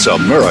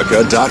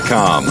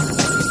 voiceamerica.com.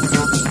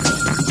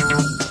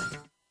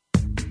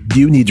 Do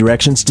you need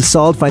directions to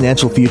solid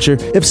financial future?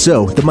 If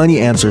so, the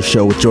Money Answer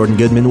Show with Jordan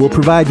Goodman will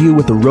provide you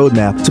with a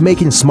roadmap to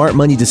making smart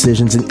money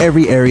decisions in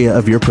every area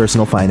of your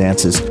personal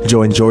finances.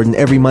 Join Jordan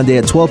every Monday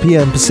at 12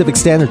 p.m. Pacific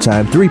Standard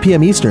Time, 3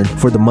 p.m. Eastern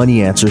for the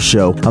Money Answer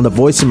Show on the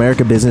Voice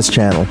America Business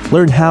Channel.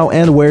 Learn how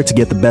and where to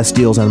get the best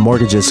deals on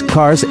mortgages,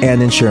 cars,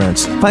 and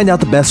insurance. Find out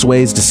the best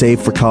ways to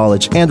save for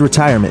college and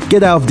retirement.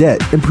 Get out of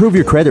debt, improve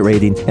your credit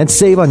rating, and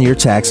save on your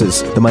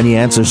taxes. The Money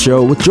Answer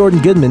Show with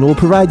Jordan Goodman will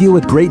provide you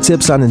with great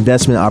tips on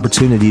investment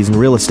opportunities in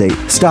real estate,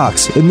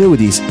 stocks,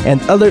 annuities, and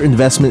other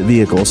investment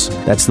vehicles.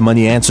 That's the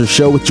Money Answer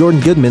Show with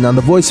Jordan Goodman on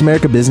the Voice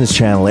America Business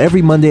Channel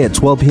every Monday at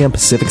 12 p.m.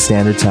 Pacific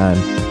Standard Time.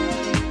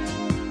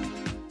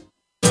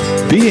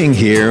 Being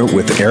Here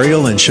with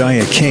Ariel and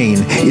Shia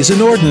Kane is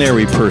an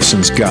ordinary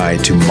person's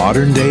guide to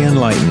modern-day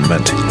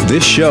enlightenment.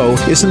 This show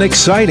is an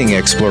exciting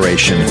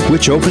exploration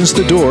which opens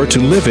the door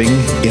to living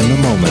in the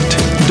moment.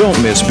 Don't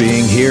miss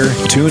Being Here.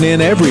 Tune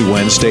in every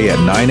Wednesday at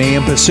 9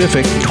 a.m.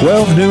 Pacific,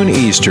 12 noon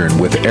Eastern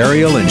with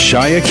Ariel and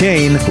Shia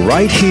Kane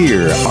right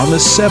here on the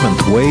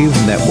Seventh Wave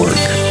Network.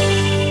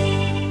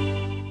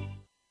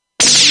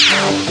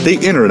 The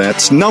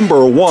Internet's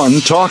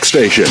 #1 talk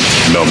station.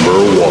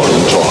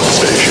 #1 talk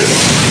station.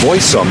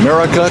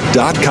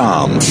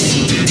 VoiceAmerica.com.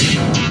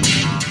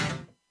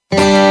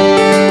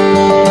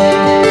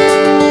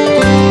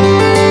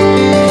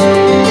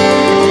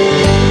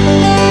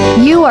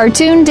 You are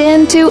tuned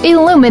in to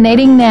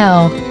Illuminating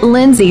Now,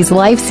 Lindsay's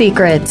Life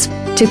Secrets.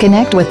 To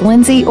connect with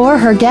Lindsay or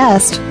her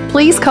guest,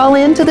 please call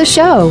in to the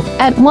show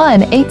at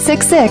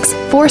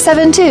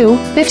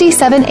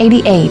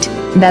 1-866-472-5788.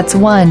 That's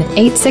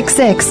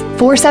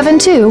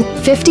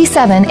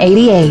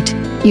 1-866-472-5788.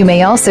 You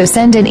may also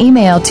send an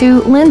email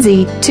to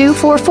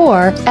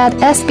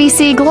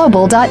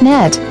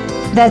lindsay244@sbcglobal.net.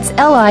 That's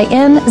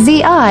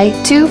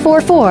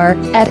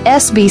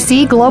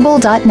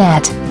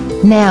LINZI244@sbcglobal.net.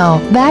 Now,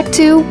 back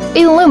to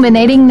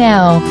Illuminating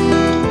Now.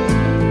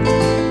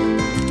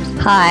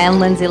 Hi, I'm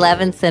Lindsay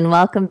Levinson.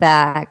 Welcome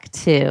back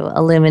to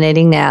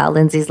Illuminating Now,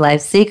 Lindsay's Life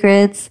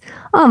Secrets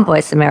on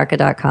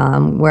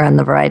voiceamerica.com. We're on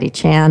the Variety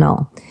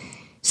Channel.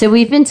 So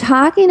we've been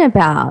talking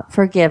about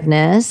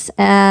forgiveness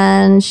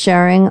and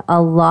sharing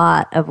a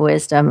lot of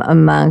wisdom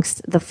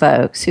amongst the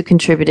folks who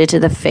contributed to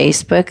the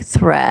Facebook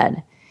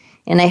thread.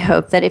 And I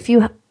hope that if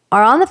you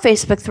are on the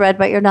Facebook thread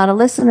but you're not a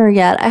listener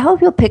yet, I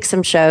hope you'll pick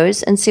some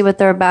shows and see what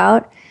they're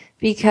about,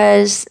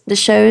 because the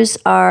shows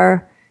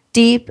are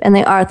deep and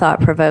they are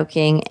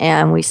thought-provoking,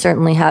 and we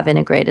certainly have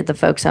integrated the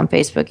folks on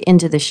Facebook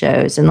into the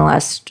shows in the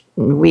last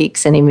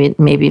weeks and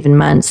maybe even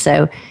months.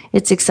 So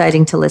it's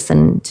exciting to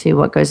listen to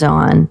what goes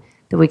on,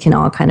 that we can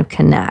all kind of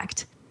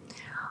connect.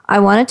 I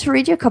wanted to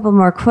read you a couple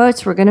more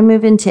quotes. We're going to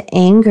move into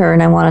anger,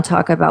 and I want to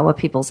talk about what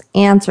people's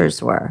answers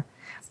were.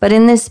 But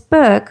in this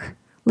book,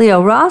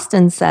 Leo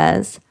Roston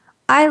says,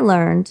 I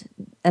learned,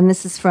 and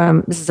this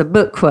is a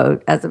book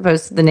quote as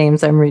opposed to the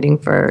names I'm reading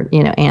for,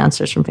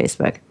 answers from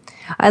Facebook.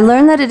 I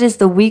learned that it is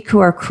the weak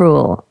who are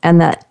cruel,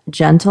 and that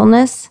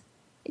gentleness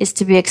is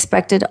to be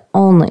expected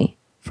only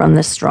from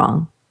the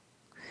strong.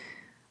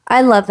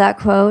 I love that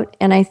quote,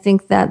 and I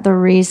think that the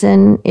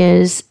reason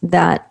is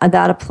that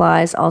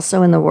applies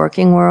also in the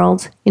working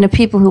world.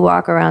 People who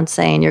walk around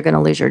saying you're going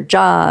to lose your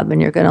job and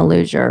you're going to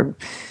lose your,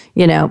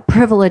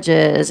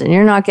 privileges, and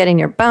you're not getting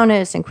your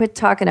bonus, and quit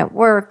talking at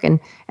work, and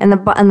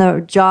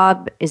the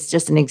job is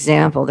just an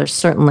example. There's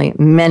certainly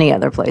many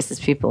other places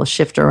people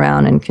shift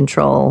around and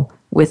control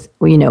with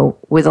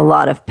a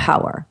lot of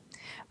power.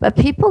 But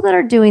people that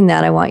are doing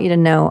that, I want you to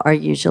know, are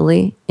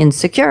usually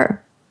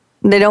insecure.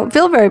 They don't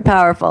feel very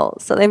powerful,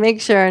 so they make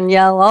sure and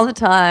yell all the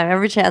time,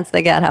 every chance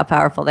they get, how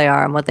powerful they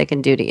are and what they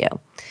can do to you.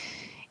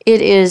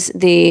 It is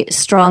the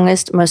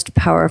strongest, most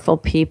powerful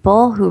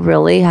people who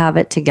really have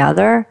it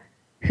together,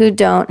 who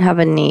don't have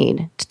a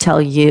need to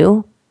tell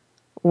you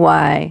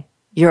why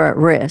you're at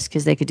risk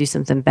because they could do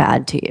something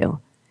bad to you.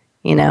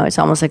 It's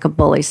almost like a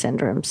bully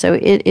syndrome. So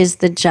it is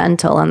the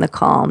gentle and the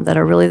calm that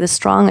are really the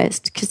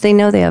strongest, because they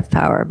know they have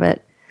power,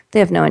 but they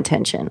have no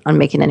intention on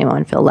making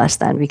anyone feel less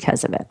than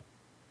because of it.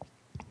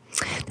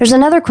 There's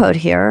another quote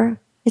here.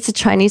 It's a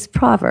Chinese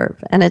proverb,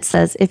 and it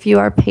says, if you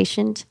are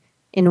patient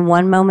in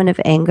one moment of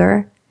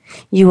anger,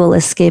 you will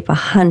escape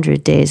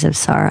 100 days of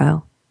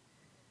sorrow.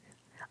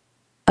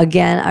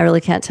 Again, I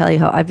really can't tell you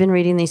how I've been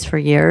reading these for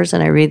years,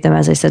 and I read them,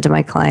 as I said, to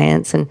my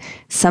clients, and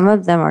some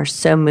of them are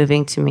so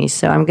moving to me.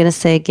 So I'm going to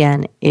say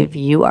again, if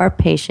you are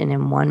patient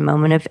in one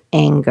moment of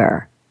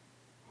anger,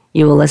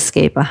 you will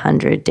escape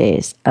 100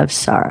 days of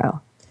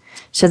sorrow.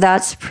 So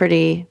that's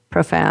pretty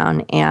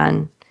profound.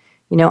 And,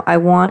 I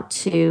want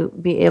to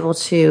be able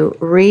to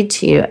read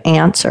to you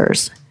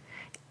answers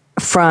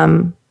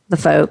from the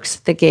folks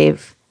that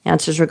gave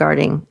answers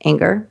regarding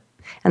anger.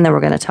 And then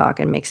we're going to talk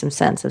and make some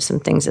sense of some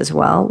things as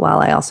well, while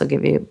I also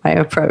give you my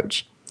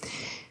approach.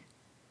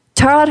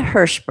 Todd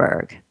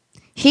Hirschberg,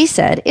 he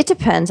said, it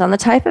depends on the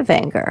type of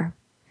anger.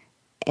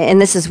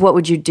 And this is, what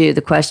would you do?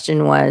 The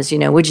question was,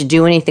 would you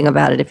do anything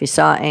about it if you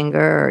saw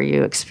anger or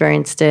you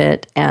experienced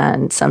it?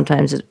 And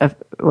sometimes it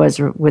was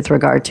with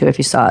regard to if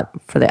you saw it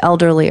for the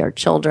elderly or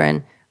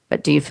children,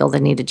 but do you feel the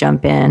need to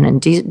jump in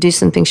and do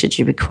something? Should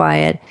you be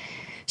quiet?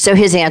 So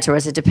his answer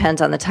was, it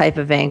depends on the type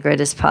of anger. It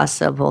is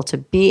possible to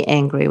be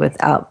angry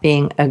without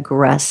being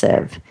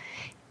aggressive.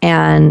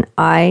 And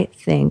I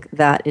think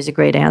that is a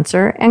great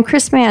answer. And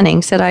Chris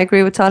Manning said, I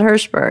agree with Todd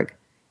Hirschberg.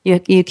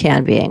 You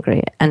can be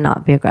angry and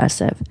not be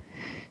aggressive.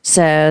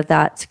 So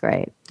that's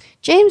great.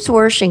 James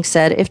Wershing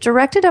said, if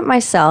directed at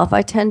myself,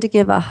 I tend to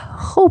give a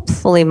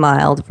hopefully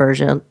mild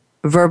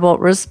verbal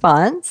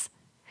response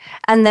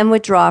and then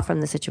withdraw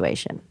from the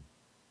situation.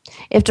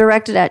 If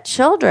directed at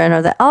children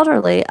or the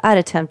elderly, I'd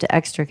attempt to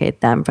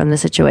extricate them from the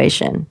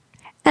situation.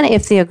 And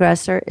if the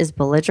aggressor is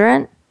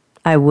belligerent,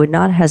 I would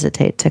not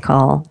hesitate to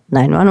call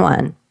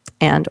 911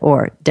 and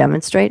or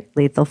demonstrate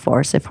lethal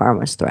force if harm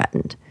was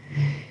threatened.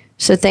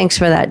 So thanks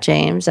for that,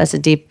 James. That's a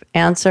deep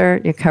answer.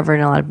 You're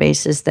covering a lot of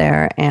bases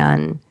there,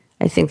 and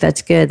I think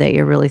that's good that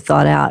you're really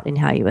thought out in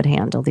how you would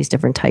handle these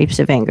different types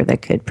of anger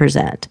that could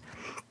present.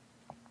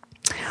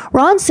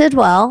 Ron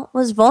Sidwell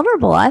was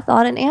vulnerable, I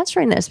thought, in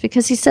answering this,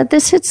 because he said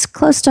this hits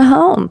close to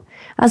home.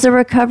 As a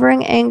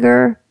recovering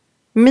anger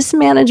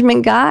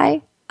mismanagement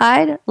guy,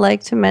 I'd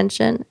like to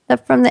mention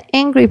that from the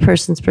angry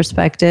person's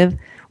perspective,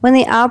 when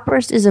the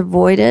outburst is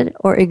avoided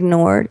or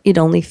ignored, it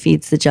only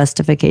feeds the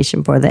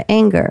justification for the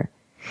anger.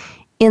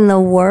 In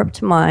the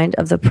warped mind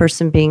of the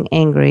person being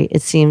angry,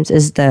 it seems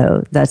as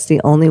though that's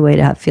the only way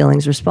to have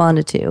feelings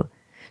responded to.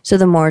 So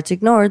the more it's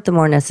ignored, the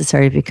more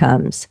necessary it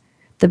becomes.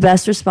 The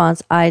best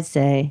response, I'd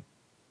say,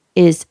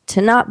 is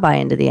to not buy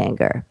into the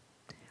anger.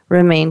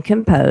 Remain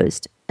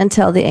composed and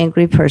tell the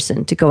angry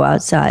person to go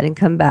outside and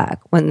come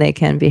back when they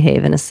can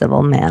behave in a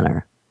civil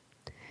manner.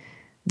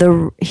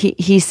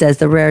 He says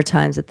the rare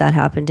times that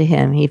happened to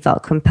him, he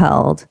felt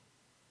compelled,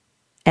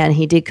 and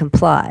he did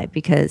comply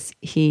because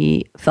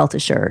he felt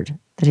assured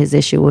that his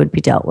issue would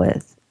be dealt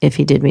with if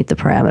he did meet the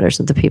parameters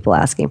of the people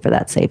asking for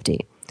that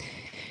safety.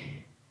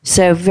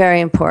 So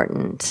very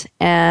important.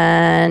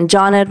 And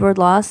John Edward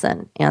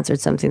Lawson answered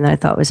something that I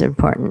thought was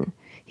important.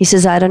 He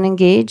says, I don't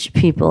engage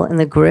people in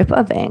the grip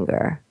of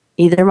anger,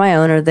 either my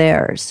own or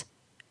theirs.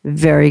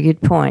 Very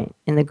good point,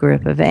 in the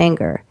grip of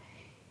anger.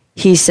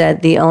 He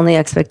said the only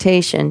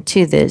expectation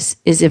to this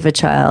is if a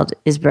child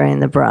is bearing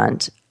the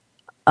brunt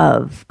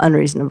of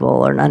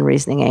unreasonable or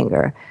unreasoning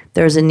anger.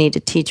 There's a need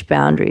to teach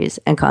boundaries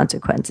and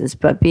consequences,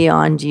 but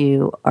beyond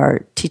you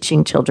are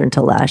teaching children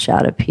to lash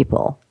out at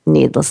people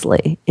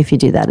needlessly if you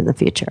do that in the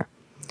future.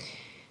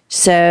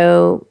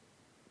 So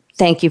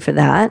thank you for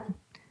that.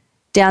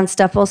 Dan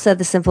Steffel said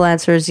the simple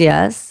answer is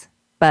yes,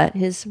 but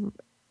his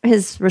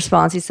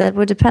response, he said,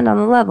 would depend on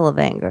the level of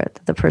anger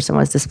that the person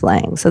was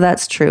displaying. So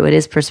that's true. It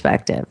is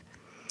perspective.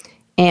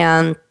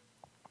 And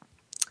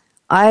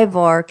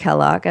Ivor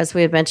Kellogg, as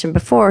we had mentioned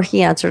before,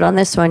 he answered on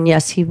this one,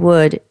 yes, he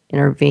would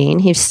intervene.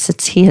 He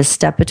has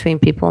stepped between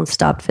people and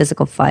stopped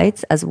physical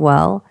fights, as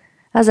well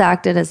as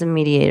acted as a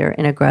mediator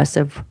in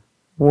aggressive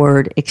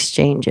word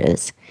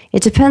exchanges.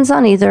 It depends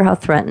on either how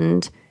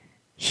threatened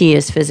he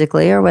is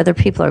physically or whether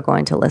people are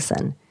going to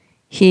listen.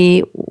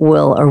 He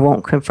will or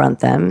won't confront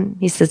them.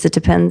 He says it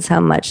depends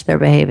how much they're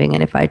behaving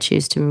and if I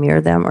choose to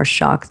mirror them or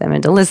shock them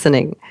into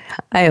listening.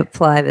 I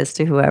apply this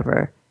to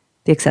whoever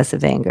the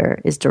excessive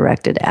anger is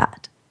directed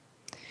at.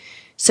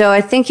 So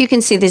I think you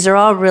can see these are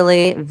all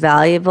really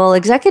valuable.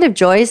 Executive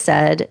Joy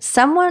said,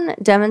 someone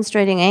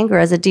demonstrating anger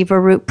as a deeper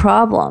root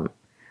problem.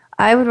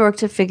 I would work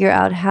to figure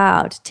out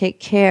how to take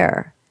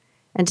care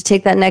and to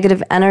take that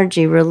negative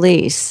energy,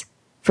 release,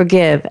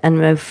 forgive, and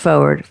move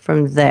forward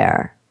from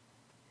there.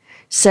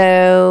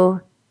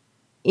 So,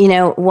 you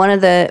know, one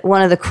of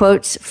the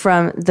quotes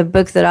from the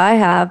book that I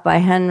have by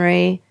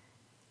Henry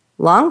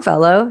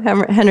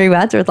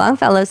Wadsworth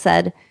Longfellow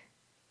said,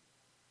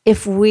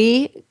 if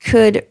we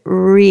could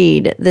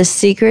read the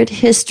secret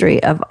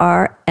history of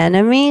our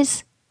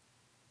enemies,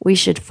 we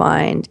should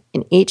find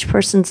in each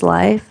person's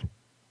life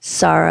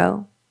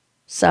sorrow,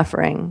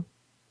 suffering,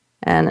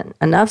 and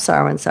enough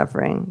sorrow and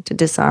suffering to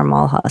disarm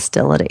all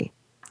hostility.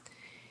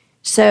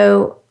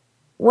 So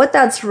what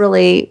that's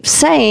really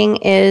saying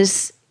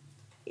is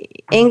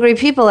angry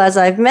people, as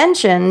I've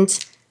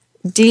mentioned,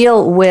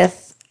 deal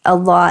with a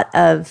lot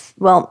of,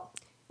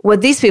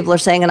 what these people are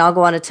saying, and I'll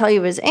go on to tell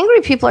you, is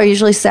angry people are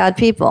usually sad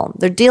people.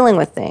 They're dealing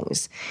with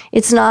things.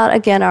 It's not,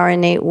 again, our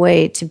innate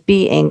way to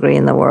be angry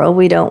in the world.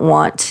 We don't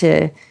want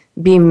to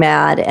be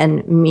mad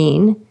and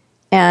mean.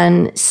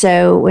 And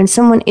so when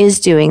someone is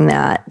doing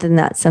that, then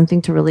that's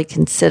something to really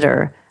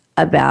consider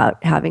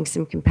about having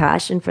some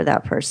compassion for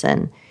that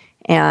person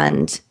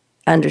and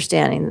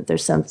understanding that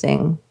there's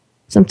something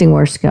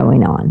worse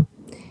going on.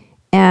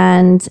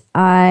 And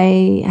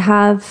I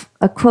have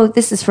a quote.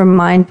 This is from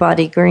Mind,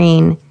 Body,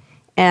 Green.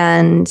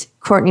 And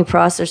Courtney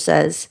Prosser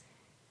says,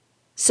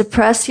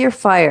 suppress your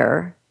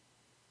fire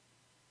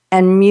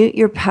and mute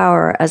your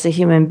power as a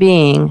human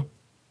being.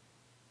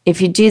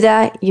 If you do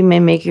that, you may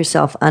make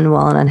yourself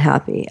unwell and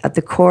unhappy. At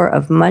the core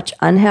of much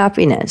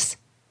unhappiness,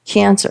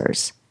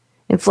 cancers,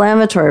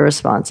 inflammatory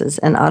responses,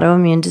 and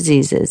autoimmune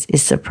diseases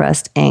is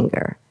suppressed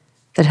anger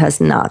that has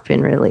not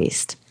been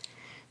released.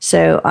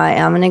 So I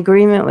am in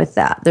agreement with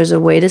that. There's a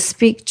way to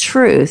speak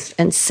truth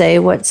and say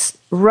what's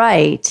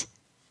right,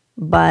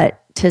 but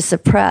to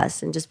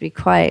suppress and just be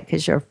quiet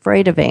because you're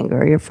afraid of anger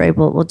or you're afraid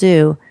what it will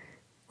do,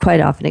 quite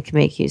often it can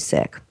make you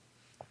sick.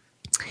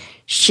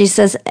 She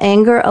says,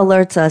 anger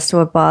alerts us to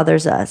what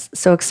bothers us,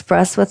 so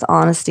express with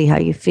honesty how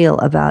you feel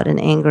about an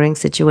angering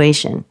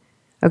situation.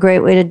 A great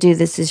way to do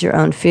this is your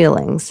own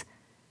feelings.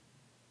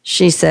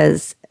 She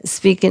says,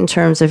 speak in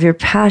terms of your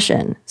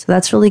passion. So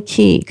that's really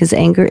key because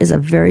anger is a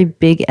very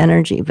big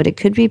energy, but it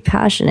could be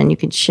passion and you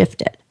can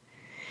shift it.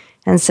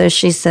 And so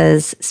she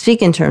says,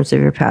 speak in terms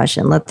of your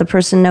passion. Let the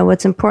person know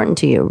what's important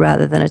to you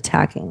rather than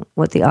attacking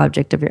what the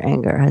object of your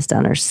anger has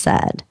done or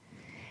said.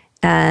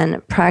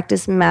 And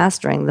practice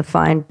mastering the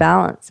fine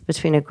balance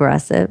between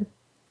aggressive,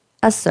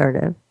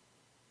 assertive,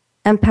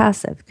 and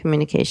passive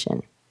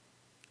communication.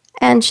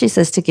 And she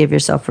says to give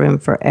yourself room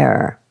for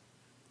error.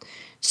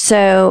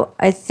 So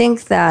I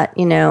think that,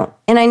 and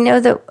I know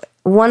that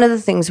one of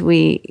the things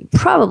we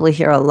probably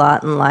hear a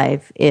lot in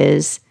life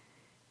is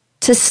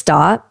to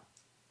stop.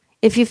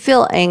 If you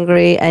feel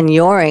angry and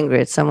you're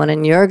angry at someone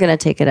and you're going to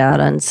take it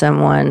out on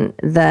someone,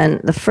 then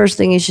the first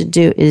thing you should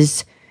do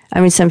is,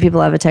 some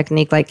people have a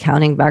technique like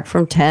counting back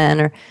from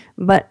 10,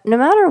 but no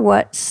matter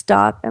what,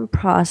 stop and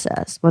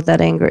process what that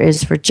anger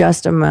is for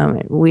just a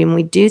moment. When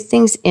we do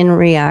things in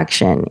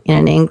reaction in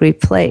an angry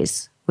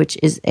place, which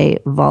is a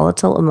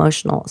volatile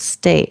emotional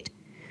state,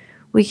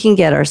 we can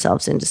get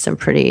ourselves into some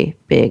pretty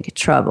big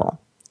trouble.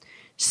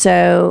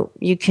 So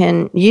you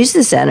can use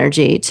this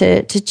energy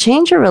to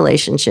change your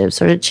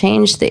relationships or to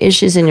change the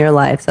issues in your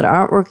life that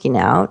aren't working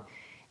out.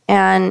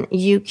 And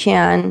you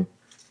can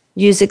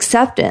use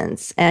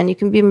acceptance and you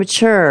can be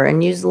mature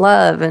and use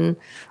love and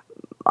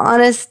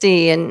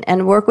honesty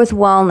and work with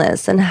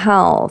wellness and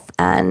health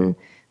and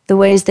the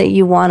ways that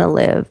you want to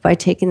live by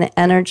taking the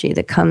energy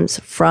that comes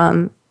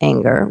from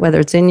anger, whether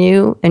it's in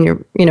you and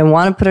you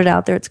want to put it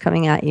out there, it's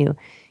coming at you.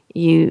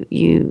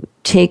 You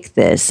take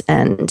this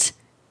and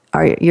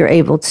you're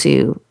able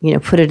to,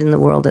 put it in the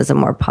world as a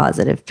more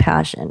positive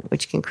passion,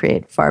 which can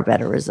create far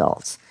better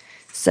results.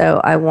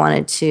 So I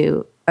wanted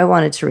to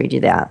read you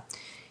that.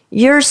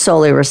 You're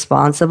solely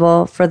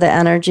responsible for the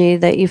energy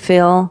that you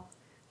feel.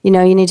 You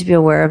need to be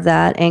aware of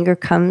that. Anger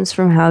comes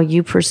from how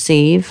you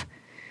perceive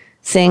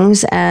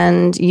things,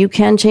 and you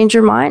can change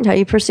your mind how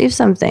you perceive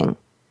something.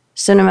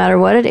 So no matter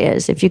what it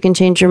is, if you can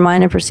change your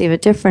mind and perceive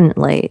it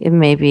differently, it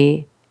may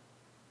be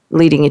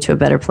leading you to a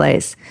better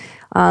place.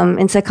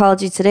 In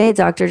Psychology Today,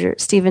 Dr.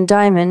 Stephen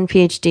Diamond,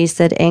 PhD,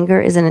 said anger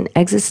is an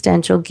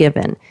existential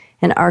given,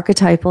 an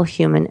archetypal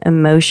human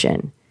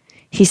emotion.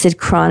 He said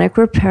chronic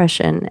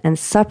repression and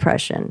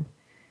suppression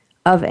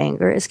of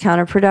anger is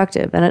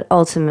counterproductive, and it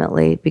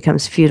ultimately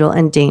becomes futile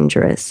and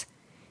dangerous.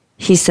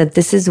 He said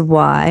this is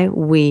why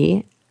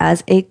we,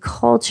 as a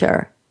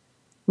culture,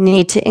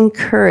 need to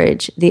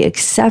encourage the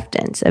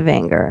acceptance of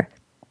anger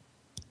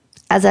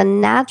as a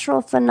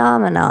natural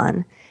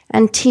phenomenon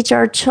and teach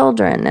our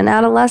children and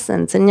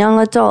adolescents and young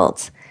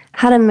adults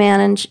how to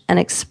manage and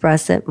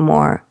express it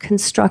more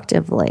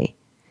constructively.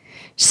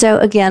 So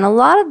again, a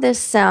lot of this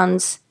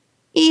sounds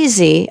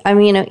easy.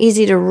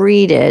 Easy to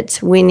read it.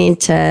 We need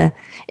to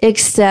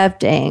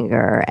accept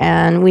anger,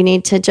 and we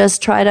need to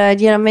just try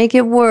to, make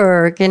it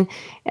work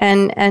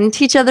and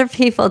teach other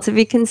people to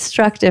be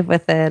constructive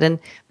with it.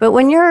 But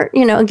when you're,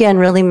 again,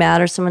 really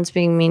mad or someone's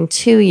being mean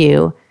to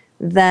you,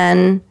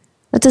 then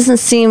that doesn't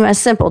seem as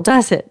simple,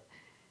 does it?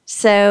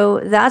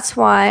 So that's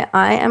why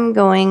I am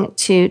going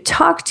to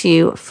talk to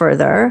you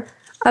further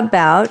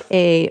about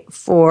a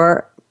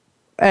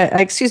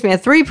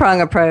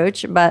three-prong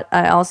approach, but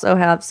I also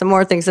have some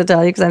more things to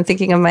tell you because I'm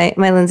thinking of my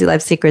Lindsay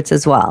Life secrets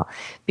as well,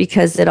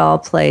 because it all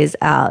plays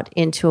out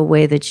into a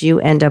way that you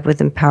end up with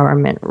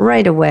empowerment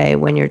right away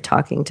when you're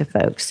talking to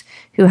folks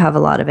who have a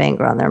lot of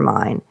anger on their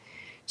mind.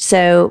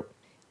 So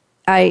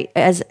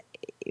as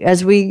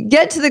we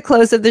get to the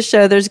close of the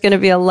show, there's going to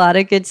be a lot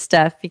of good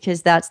stuff,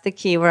 because that's the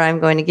key, where I'm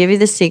going to give you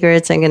the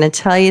secrets. I'm going to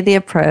tell you the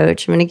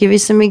approach. I'm going to give you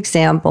some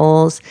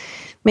examples,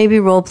 maybe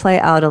role play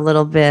out a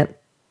little bit.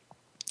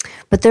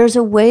 But there's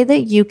a way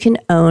that you can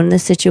own the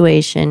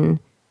situation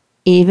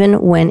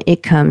even when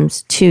it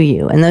comes to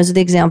you. And those are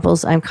the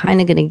examples I'm kind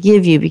of going to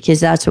give you,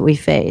 because that's what we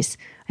face.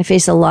 I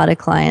face a lot of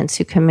clients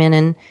who come in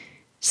and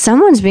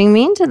someone's being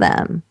mean to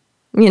them.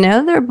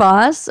 Their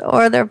boss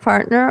or their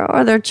partner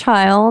or their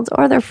child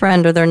or their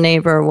friend or their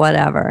neighbor or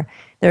whatever.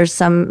 There's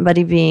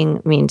somebody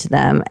being mean to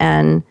them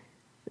and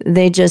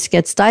they just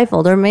get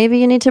stifled. Or maybe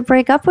you need to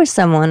break up with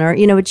someone, or,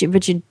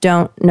 but you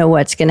don't know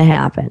what's going to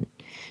happen.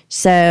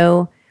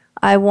 So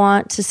I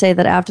want to say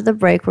that after the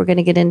break, we're going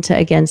to get into,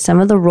 again, some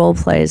of the role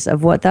plays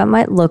of what that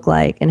might look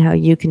like and how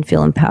you can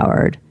feel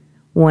empowered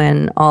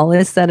when all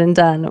is said and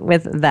done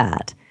with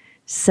that.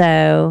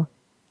 So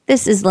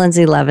this is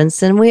Lindsay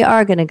Levinson. We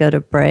are going to go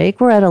to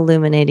break. We're at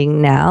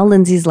Illuminating Now,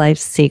 Lindsay's Life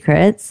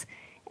Secrets,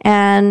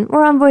 and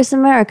we're on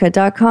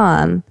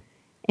voiceamerica.com.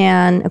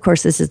 And, of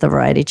course, this is the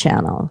Variety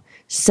Channel.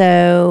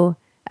 So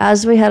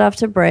as we head off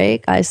to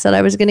break, I said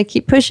I was going to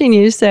keep pushing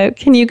you. So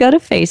can you go to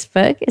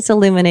Facebook? It's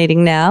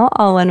Illuminating Now,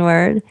 all one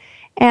word.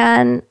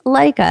 And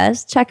like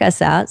us, check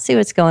us out, see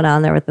what's going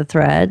on there with the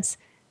threads.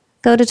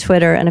 Go to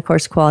Twitter and, of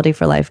course, Quality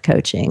for Life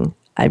Coaching.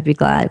 I'd be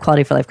glad,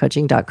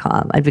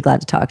 qualityforlifecoaching.com. I'd be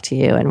glad to talk to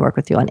you and work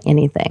with you on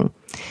anything.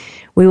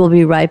 We will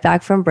be right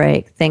back from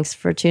break. Thanks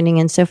for tuning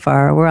in so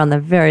far. We're on the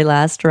very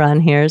last run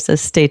here, so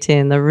stay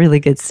tuned. The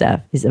really good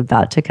stuff is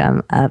about to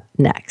come up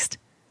next.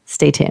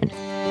 Stay tuned.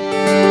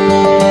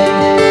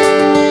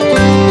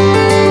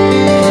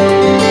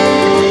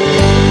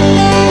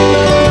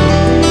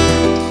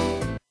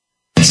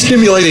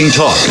 Stimulating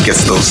talk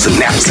Gets those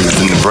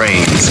synapses in the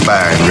brain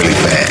firing really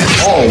fast.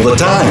 all the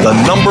time. The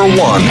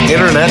 #1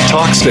 internet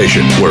talk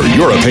station where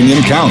your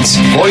opinion counts.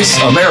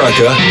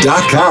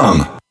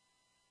 VoiceAmerica.com.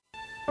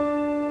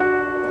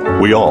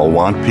 We all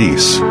want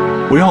peace.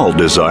 We all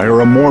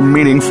desire a more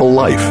meaningful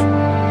life.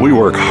 We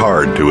work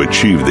hard to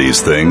achieve these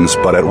things,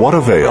 but at what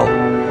avail?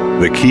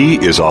 The key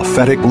is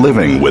authentic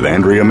living with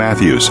Andrea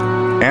Matthews.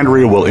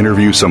 Andrea will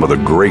interview some of the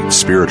great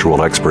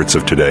spiritual experts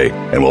of today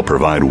and will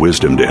provide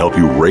wisdom to help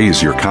you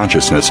raise your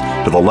consciousness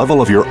to the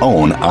level of your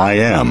own I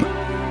am.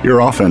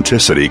 Your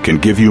authenticity can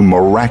give you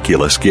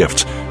miraculous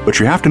gifts, but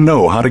you have to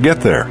know how to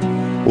get there.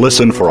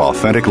 Listen for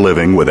Authentic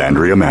Living with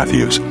Andrea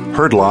Matthews.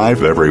 Heard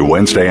live every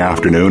Wednesday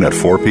afternoon at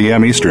 4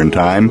 p.m. Eastern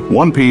Time,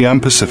 1 p.m.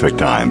 Pacific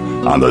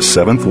Time on the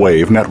Seventh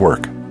Wave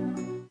Network.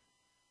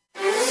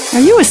 Are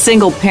you a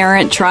single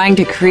parent trying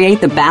to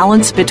create the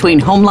balance between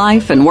home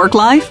life and work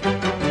life?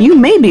 You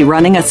may be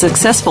running a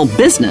successful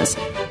business,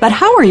 but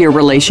how are your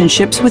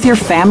relationships with your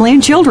family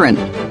and children?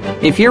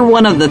 If you're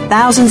one of the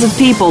thousands of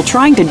people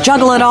trying to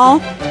juggle it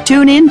all,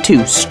 tune in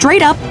to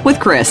Straight Up with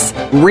Chris,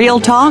 real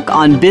talk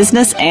on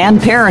business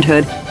and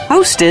parenthood,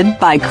 Hosted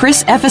by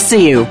Chris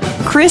Efesiu.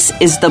 Chris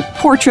is the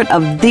portrait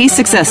of the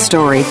success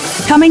story,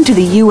 coming to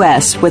the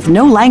U.S. with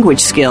no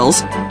language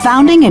skills,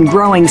 founding and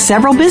growing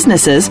several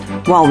businesses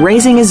while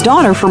raising his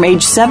daughter from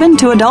age 7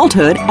 to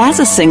adulthood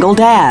as a single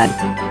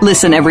dad.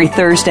 Listen every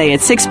Thursday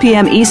at 6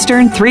 p.m.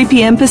 Eastern, 3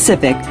 p.m.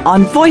 Pacific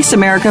on Voice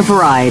America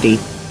Variety.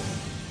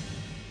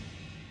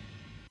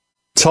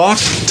 Talk,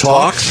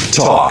 talk,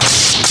 talk.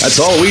 That's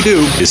all we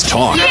do is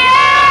talk.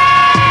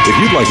 If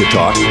you'd like to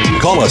talk,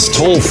 call us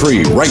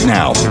toll-free right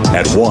now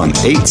at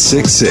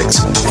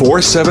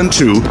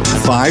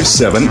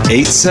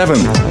 1-866-472-5787.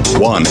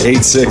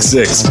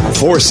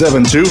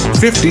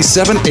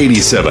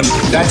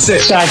 1-866-472-5787. That's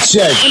it. That's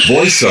it.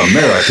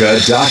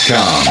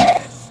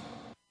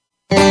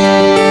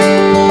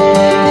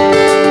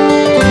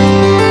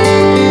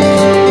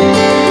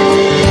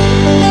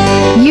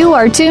 VoiceAmerica.com. You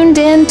are tuned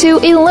in to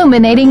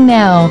Illuminating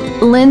Now,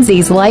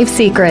 Lindsay's Life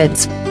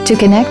Secrets. To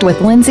connect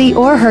with Lindsay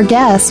or her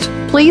guest,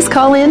 please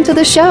call in to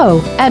the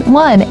show at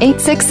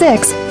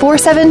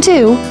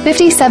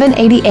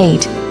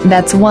 1-866-472-5788.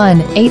 That's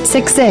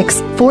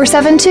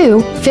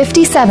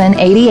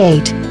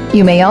 1-866-472-5788.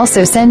 You may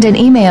also send an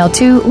email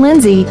to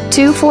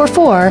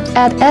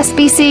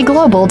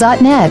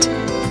lindsay244@sbcglobal.net.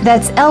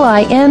 That's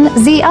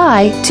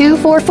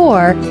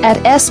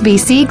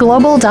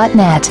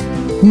LINZI244@sbcglobal.net.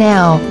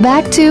 Now,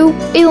 back to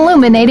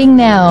Illuminating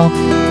Now.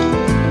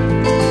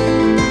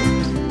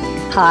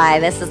 Hi,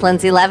 this is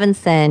Lindsay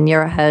Levinson,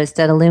 your host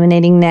at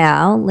Illuminating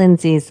Now,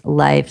 Lindsay's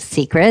Life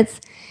Secrets.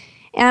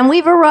 And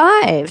we've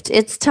arrived.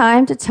 It's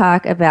time to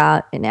talk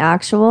about an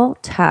actual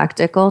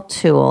tactical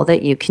tool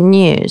that you can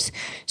use.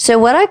 So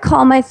what I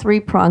call my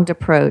three-pronged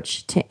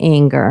approach to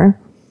anger,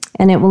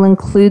 and it will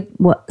include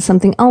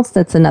something else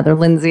that's another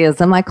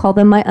Lindsayism. I call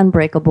them my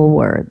unbreakable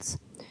words.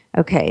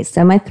 Okay,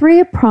 so my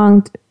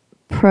three-pronged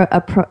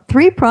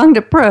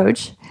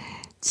approach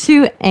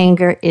to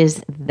anger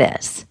is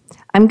this.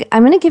 I'm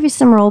going to give you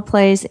some role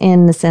plays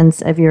in the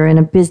sense of you're in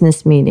a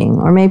business meeting,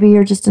 or maybe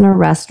you're just in a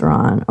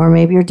restaurant, or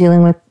maybe you're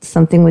dealing with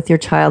something with your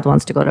child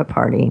wants to go to a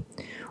party,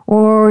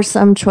 or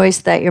some choice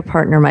that your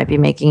partner might be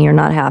making you're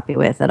not happy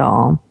with at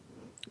all.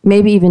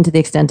 Maybe even to the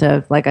extent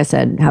of, like I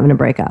said, having a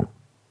breakup.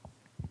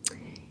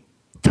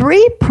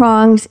 3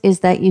 prongs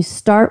is that you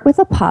start with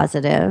a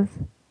positive,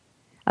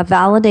 a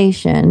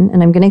validation,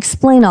 and I'm going to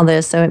explain all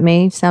this, so it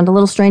may sound a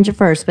little strange at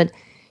first, but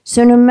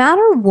so no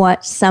matter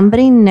what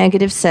somebody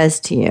negative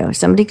says to you,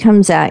 somebody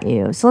comes at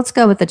you. So let's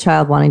go with the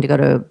child wanting to go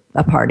to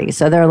a party.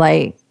 So they're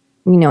like,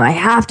 I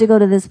have to go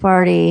to this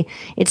party.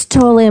 It's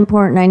totally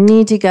important. I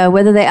need to go.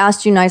 Whether they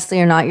asked you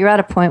nicely or not, you're at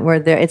a point where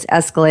it's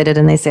escalated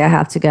and they say, I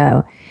have to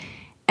go.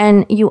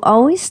 And you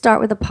always start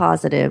with a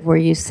positive where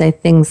you say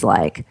things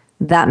like,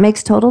 that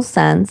makes total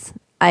sense.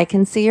 I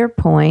can see your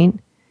point.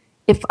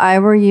 If I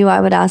were you,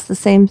 I would ask the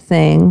same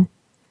thing.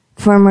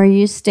 From where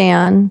you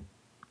stand,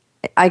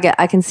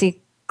 I can see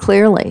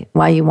clearly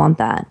why you want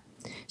that.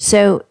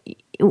 So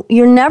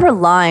you're never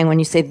lying when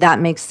you say that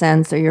makes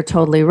sense or you're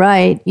totally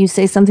right. You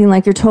say something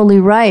like you're totally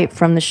right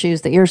from the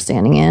shoes that you're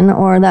standing in,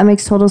 or that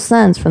makes total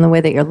sense from the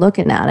way that you're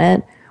looking at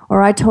it,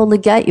 or I totally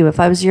get you. If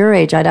I was your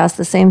age, I'd ask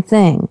the same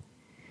thing.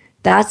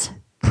 That's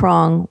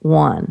prong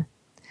 1.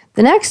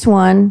 The next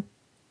one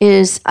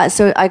is,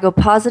 so I go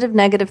positive,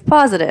 negative,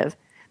 positive.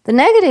 The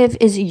negative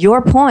is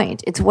your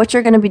point. It's what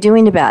you're going to be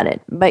doing about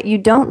it, but you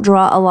don't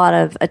draw a lot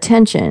of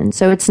attention.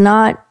 So it's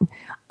not,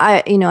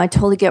 I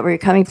totally get where you're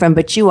coming from,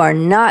 but you are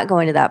not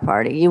going to that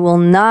party. You will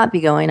not be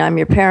going. I'm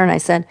your parent. I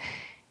said,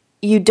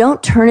 you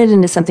don't turn it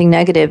into something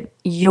negative.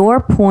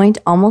 Your point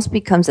almost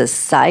becomes a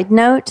side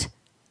note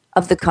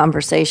of the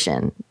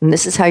conversation. And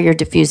this is how you're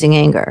diffusing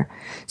anger.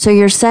 So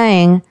you're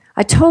saying,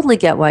 I totally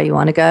get why you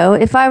want to go.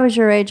 If I was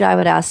your age, I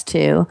would ask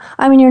too.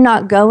 I mean, you're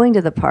not going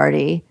to the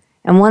party.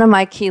 And one of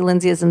my key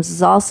Lindsayisms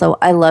is also,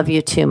 I love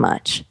you too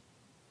much.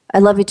 I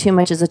love you too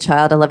much as a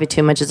child. I love you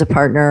too much as a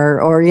partner,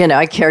 or,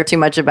 I care too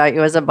much about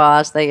you as a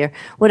boss, that you're,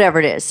 whatever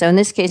it is. So in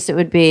this case, it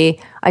would be,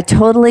 I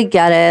totally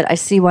get it. I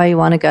see why you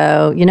want to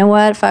go. You know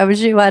what? If I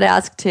was you, I'd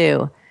ask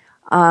too.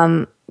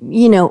 You're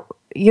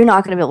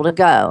not going to be able to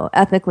go.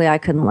 Ethically, I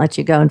couldn't let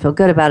you go and feel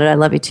good about it. I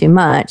love you too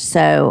much.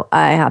 So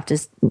I have to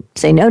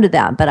say no to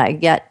that. But I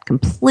get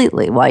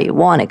completely why you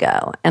want to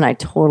go. And I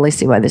totally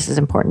see why this is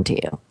important to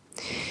you.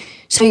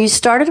 So you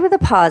started with a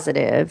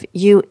positive.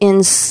 You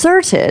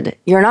inserted,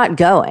 you're not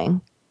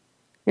going.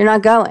 You're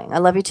not going. I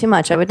love you too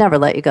much. I would never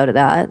let you go to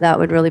that. That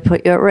would really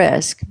put you at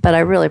risk. But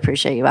I really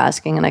appreciate you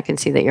asking, and I can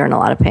see that you're in a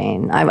lot of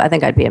pain. I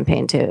think I'd be in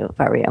pain too if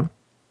I were you.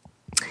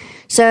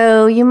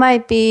 So you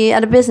might be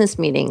at a business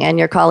meeting, and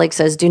your colleague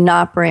says, do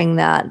not bring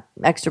that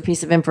extra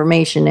piece of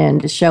information in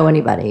to show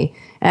anybody.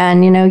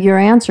 And, your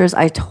answer is,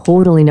 I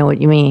totally know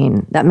what you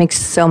mean. That makes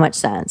so much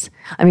sense.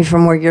 I mean,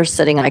 from where you're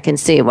sitting, I can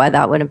see why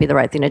that wouldn't be the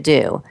right thing to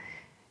do.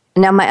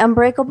 Now, my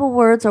unbreakable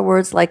words are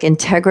words like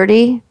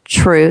integrity,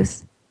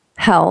 truth,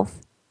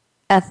 health,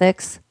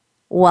 ethics,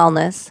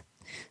 wellness.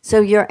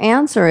 So your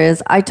answer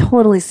is, I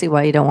totally see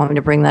why you don't want me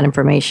to bring that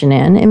information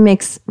in. It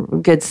makes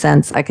good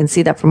sense. I can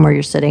see that from where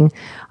you're sitting.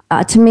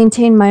 To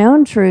maintain my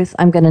own truth,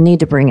 I'm going to need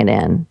to bring it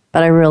in.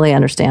 But I really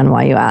understand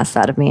why you asked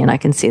that of me, and I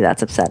can see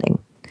that's upsetting.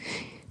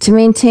 To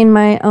maintain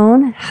my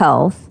own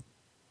health,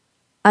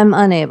 I'm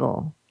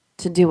unable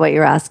to do what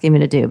you're asking me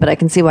to do, but I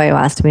can see why you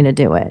asked me to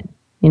do it.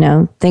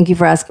 Thank you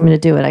for asking me to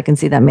do it. I can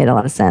see that made a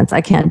lot of sense.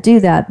 I can't do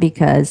that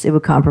because it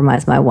would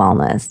compromise my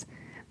wellness.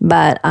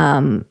 But,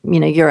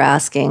 you're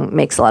asking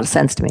makes a lot of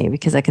sense to me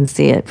because I can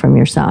see it from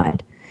your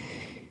side.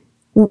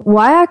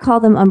 Why I call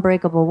them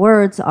unbreakable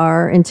words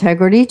are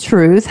integrity,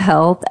 truth,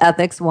 health,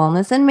 ethics,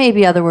 wellness, and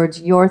maybe other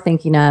words you're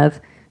thinking of.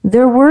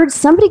 They're words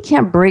somebody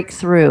can't break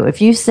through.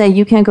 If you say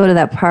you can't go to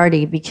that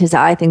party because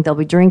I think they'll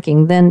be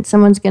drinking, then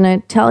someone's going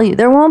to tell you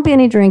there won't be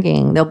any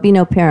drinking. There'll be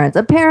no parents.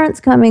 A parent's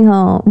coming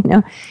home.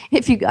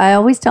 I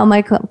always tell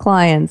my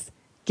clients,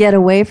 get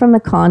away from the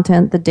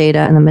content, the data,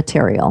 and the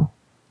material.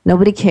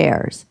 Nobody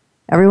cares.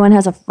 Everyone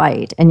has a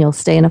fight, and you'll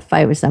stay in a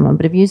fight with someone.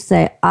 But if you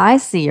say, I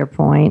see your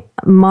point,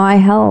 my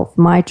health,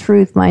 my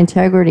truth, my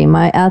integrity,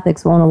 my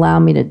ethics won't allow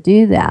me to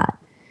do that.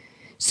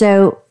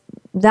 So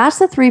that's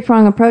the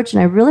three-prong approach,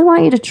 and I really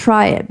want you to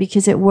try it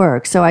because it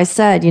works. So I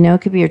said,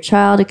 it could be your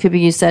child. It could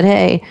be you said,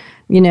 hey,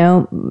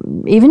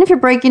 even if you're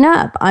breaking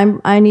up,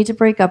 I need to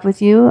break up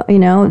with you.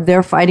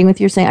 They're fighting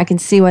with you, saying, I can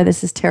see why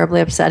this is terribly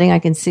upsetting. I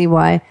can see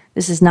why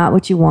this is not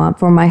what you want.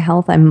 For my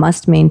health, I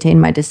must maintain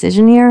my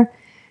decision here.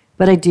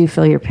 But I do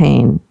feel your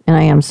pain, and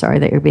I am sorry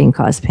that you're being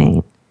caused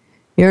pain.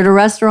 You're at a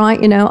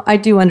restaurant, I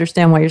do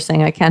understand why you're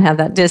saying I can't have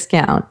that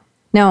discount.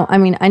 No, I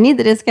need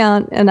the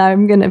discount, and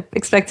I'm going to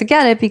expect to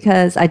get it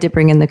because I did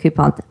bring in the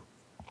coupon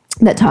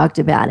that talked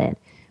about it.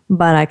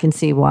 But I can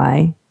see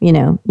why,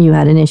 you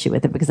had an issue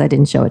with it because I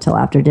didn't show it till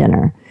after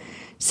dinner.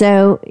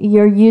 So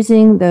you're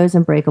using those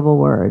unbreakable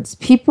words.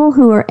 People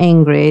who are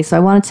angry, so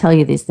I want to tell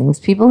you these things.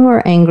 People who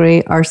are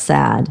angry are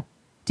sad.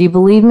 Do you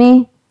believe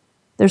me?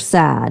 They're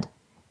sad.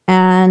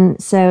 And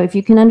so if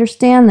you can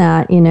understand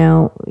that,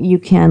 you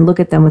can look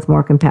at them with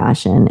more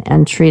compassion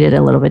and treat it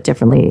a little bit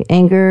differently.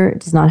 Anger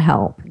does not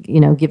help,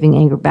 giving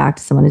anger back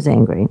to someone who's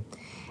angry.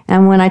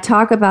 And when I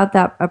talk about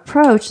that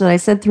approach that I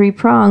said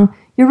three-prong,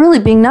 you're really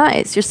being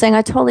nice. You're saying,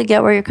 I totally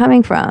get where you're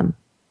coming from.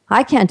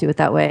 I can't do it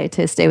that way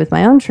to stay with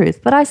my own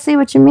truth, but I see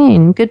what you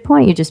mean. Good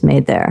point you just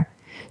made there.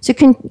 So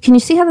can you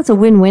see how that's a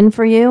win-win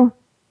for you?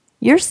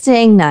 You're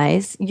staying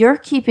nice. You're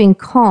keeping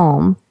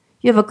calm.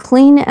 You have a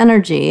clean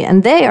energy,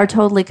 and they are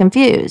totally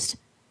confused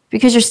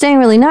because you're staying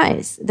really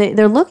nice.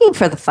 They're looking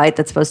for the fight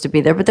that's supposed to be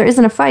there, but there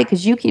isn't a fight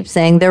because you keep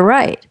saying they're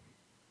right.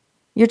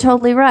 You're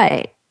totally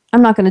right.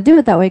 I'm not going to do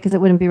it that way because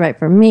it wouldn't be right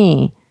for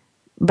me,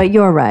 but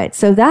you're right.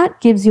 So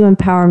that gives you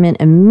empowerment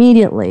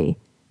immediately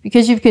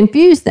because you've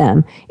confused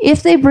them.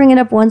 If they bring it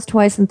up once,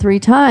 twice, and three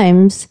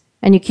times,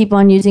 and you keep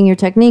on using your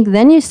technique,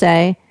 then you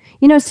say,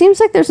 it seems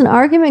like there's an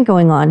argument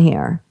going on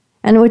here.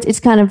 And it's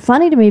kind of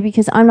funny to me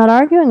because I'm not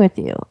arguing with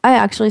you. I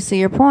actually see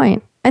your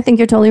point. I think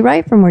you're totally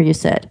right from where you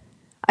sit.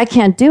 I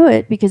can't do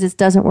it because it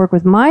doesn't work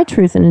with my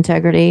truth and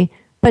integrity,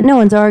 but no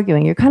one's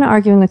arguing. You're kind of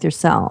arguing with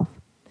yourself.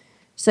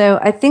 So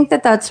I think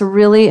that that's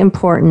really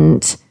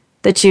important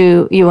that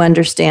you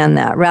understand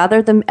that.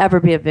 Rather than ever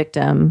be a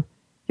victim,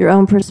 your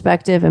own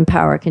perspective and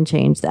power can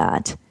change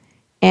that.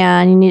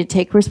 And you need to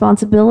take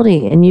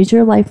responsibility and use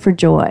your life for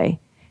joy.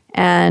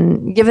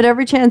 And give it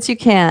every chance you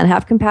can.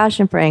 Have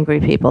compassion for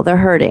angry people. They're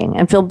hurting.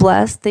 And feel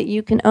blessed that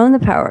you can own the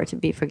power to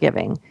be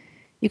forgiving.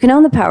 You can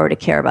own the power to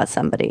care about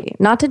somebody,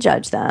 not to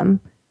judge them,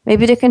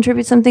 maybe to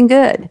contribute something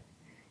good.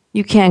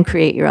 You can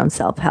create your own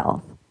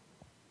self-health.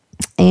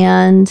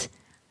 And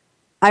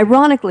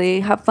ironically,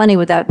 how funny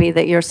would that be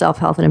that your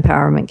self-health and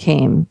empowerment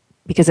came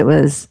because it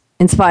was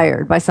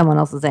inspired by someone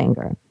else's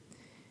anger?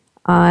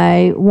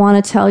 I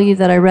want to tell you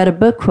that I read a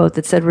book quote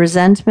that said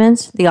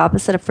resentment, the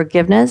opposite of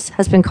forgiveness,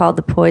 has been called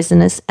the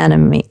poisonous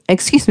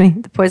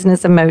the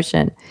poisonous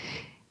emotion.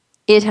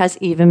 It has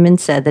even been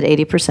said that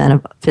 80%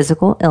 of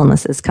physical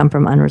illnesses come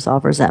from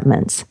unresolved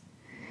resentments.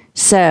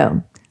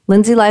 So,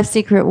 Lindsay Life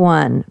Secret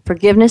 1,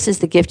 forgiveness is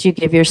the gift you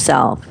give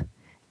yourself.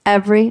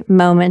 Every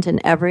moment and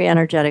every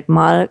energetic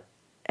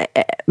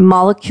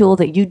molecule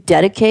that you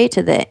dedicate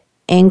to the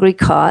angry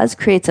cause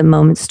creates a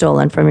moment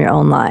stolen from your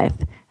own life.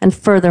 And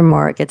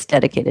furthermore, it gets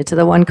dedicated to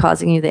the one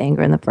causing you the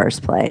anger in the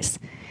first place.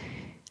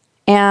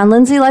 And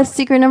Lindsay Life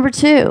Secret number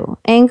 2,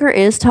 anger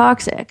is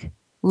toxic.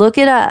 Look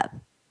it up.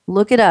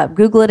 Look it up.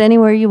 Google it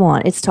anywhere you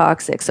want. It's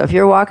toxic. So if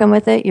you're walking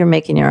with it, you're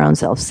making your own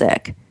self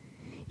sick.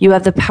 You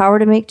have the power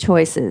to make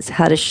choices,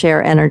 how to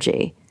share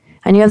energy.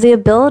 And you have the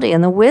ability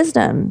and the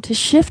wisdom to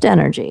shift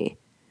energy.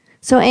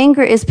 So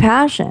anger is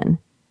passion,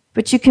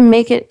 but you can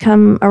make it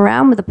come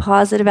around with a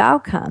positive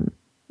outcome.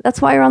 That's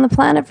why you're on the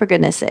planet, for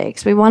goodness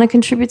sakes. We want to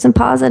contribute some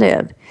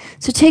positive.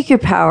 So take your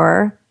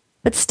power,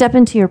 but step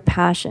into your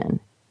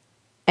passion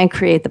and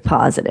create the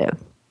positive.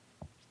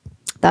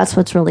 That's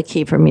what's really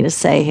key for me to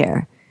say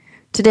here.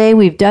 Today,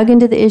 we've dug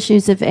into the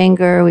issues of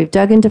anger. We've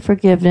dug into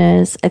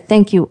forgiveness. I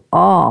thank you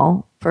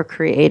all for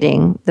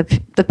creating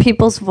the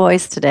People's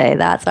Voice today.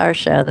 That's our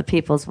show, The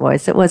People's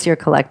Voice. It was your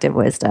collective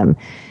wisdom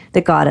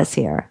that got us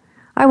here.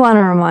 I want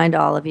to remind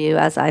all of you,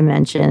 as I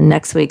mentioned,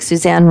 next week,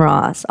 Suzanne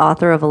Ross,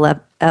 author of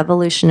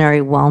Evolutionary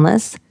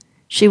Wellness,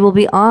 She will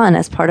be on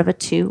as part of a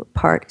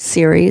 2-part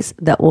series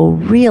that will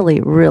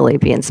really, really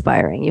be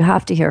inspiring. You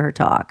have to hear her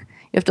talk.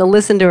 You have to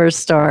listen to her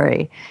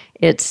story.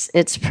 It's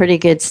pretty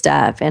good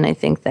stuff, and I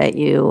think that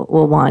you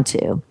will want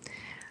to.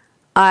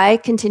 I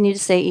continue to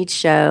say each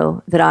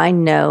show that I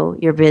know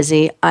you're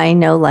busy. I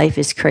know life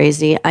is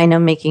crazy. I know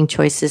making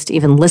choices to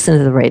even listen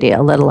to the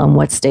radio, let alone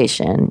what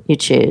station you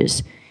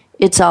choose.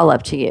 It's all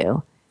up to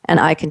you. And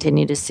I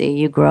continue to see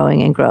you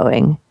growing and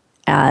growing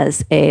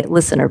as a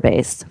listener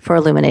base for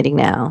Illuminating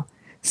Now.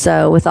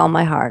 So with all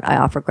my heart, I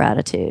offer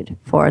gratitude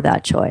for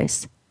that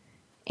choice.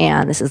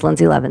 And this is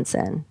Lindsay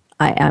Levinson.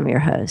 I am your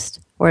host.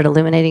 We're at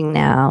Illuminating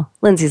Now,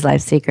 Lindsay's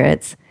Life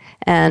Secrets.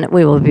 And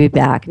we will be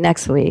back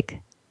next week,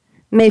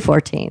 May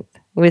 14th,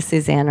 with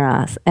Suzanne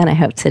Ross. And I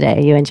hope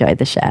today you enjoyed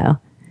the show.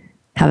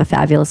 Have a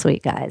fabulous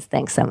week, guys.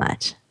 Thanks so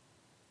much.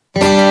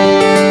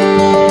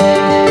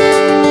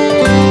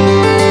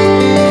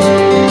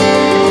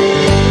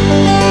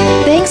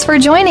 Thanks for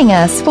joining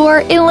us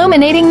for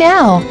Illuminating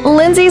Now,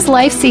 Lindsay's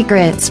Life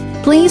Secrets.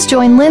 Please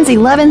join Lindsay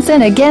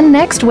Levinson again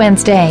next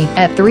Wednesday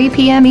at 3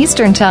 p.m.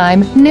 Eastern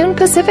Time, noon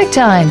Pacific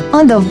Time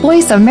on the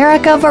Voice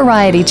America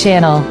Variety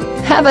Channel.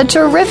 Have a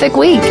terrific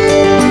week.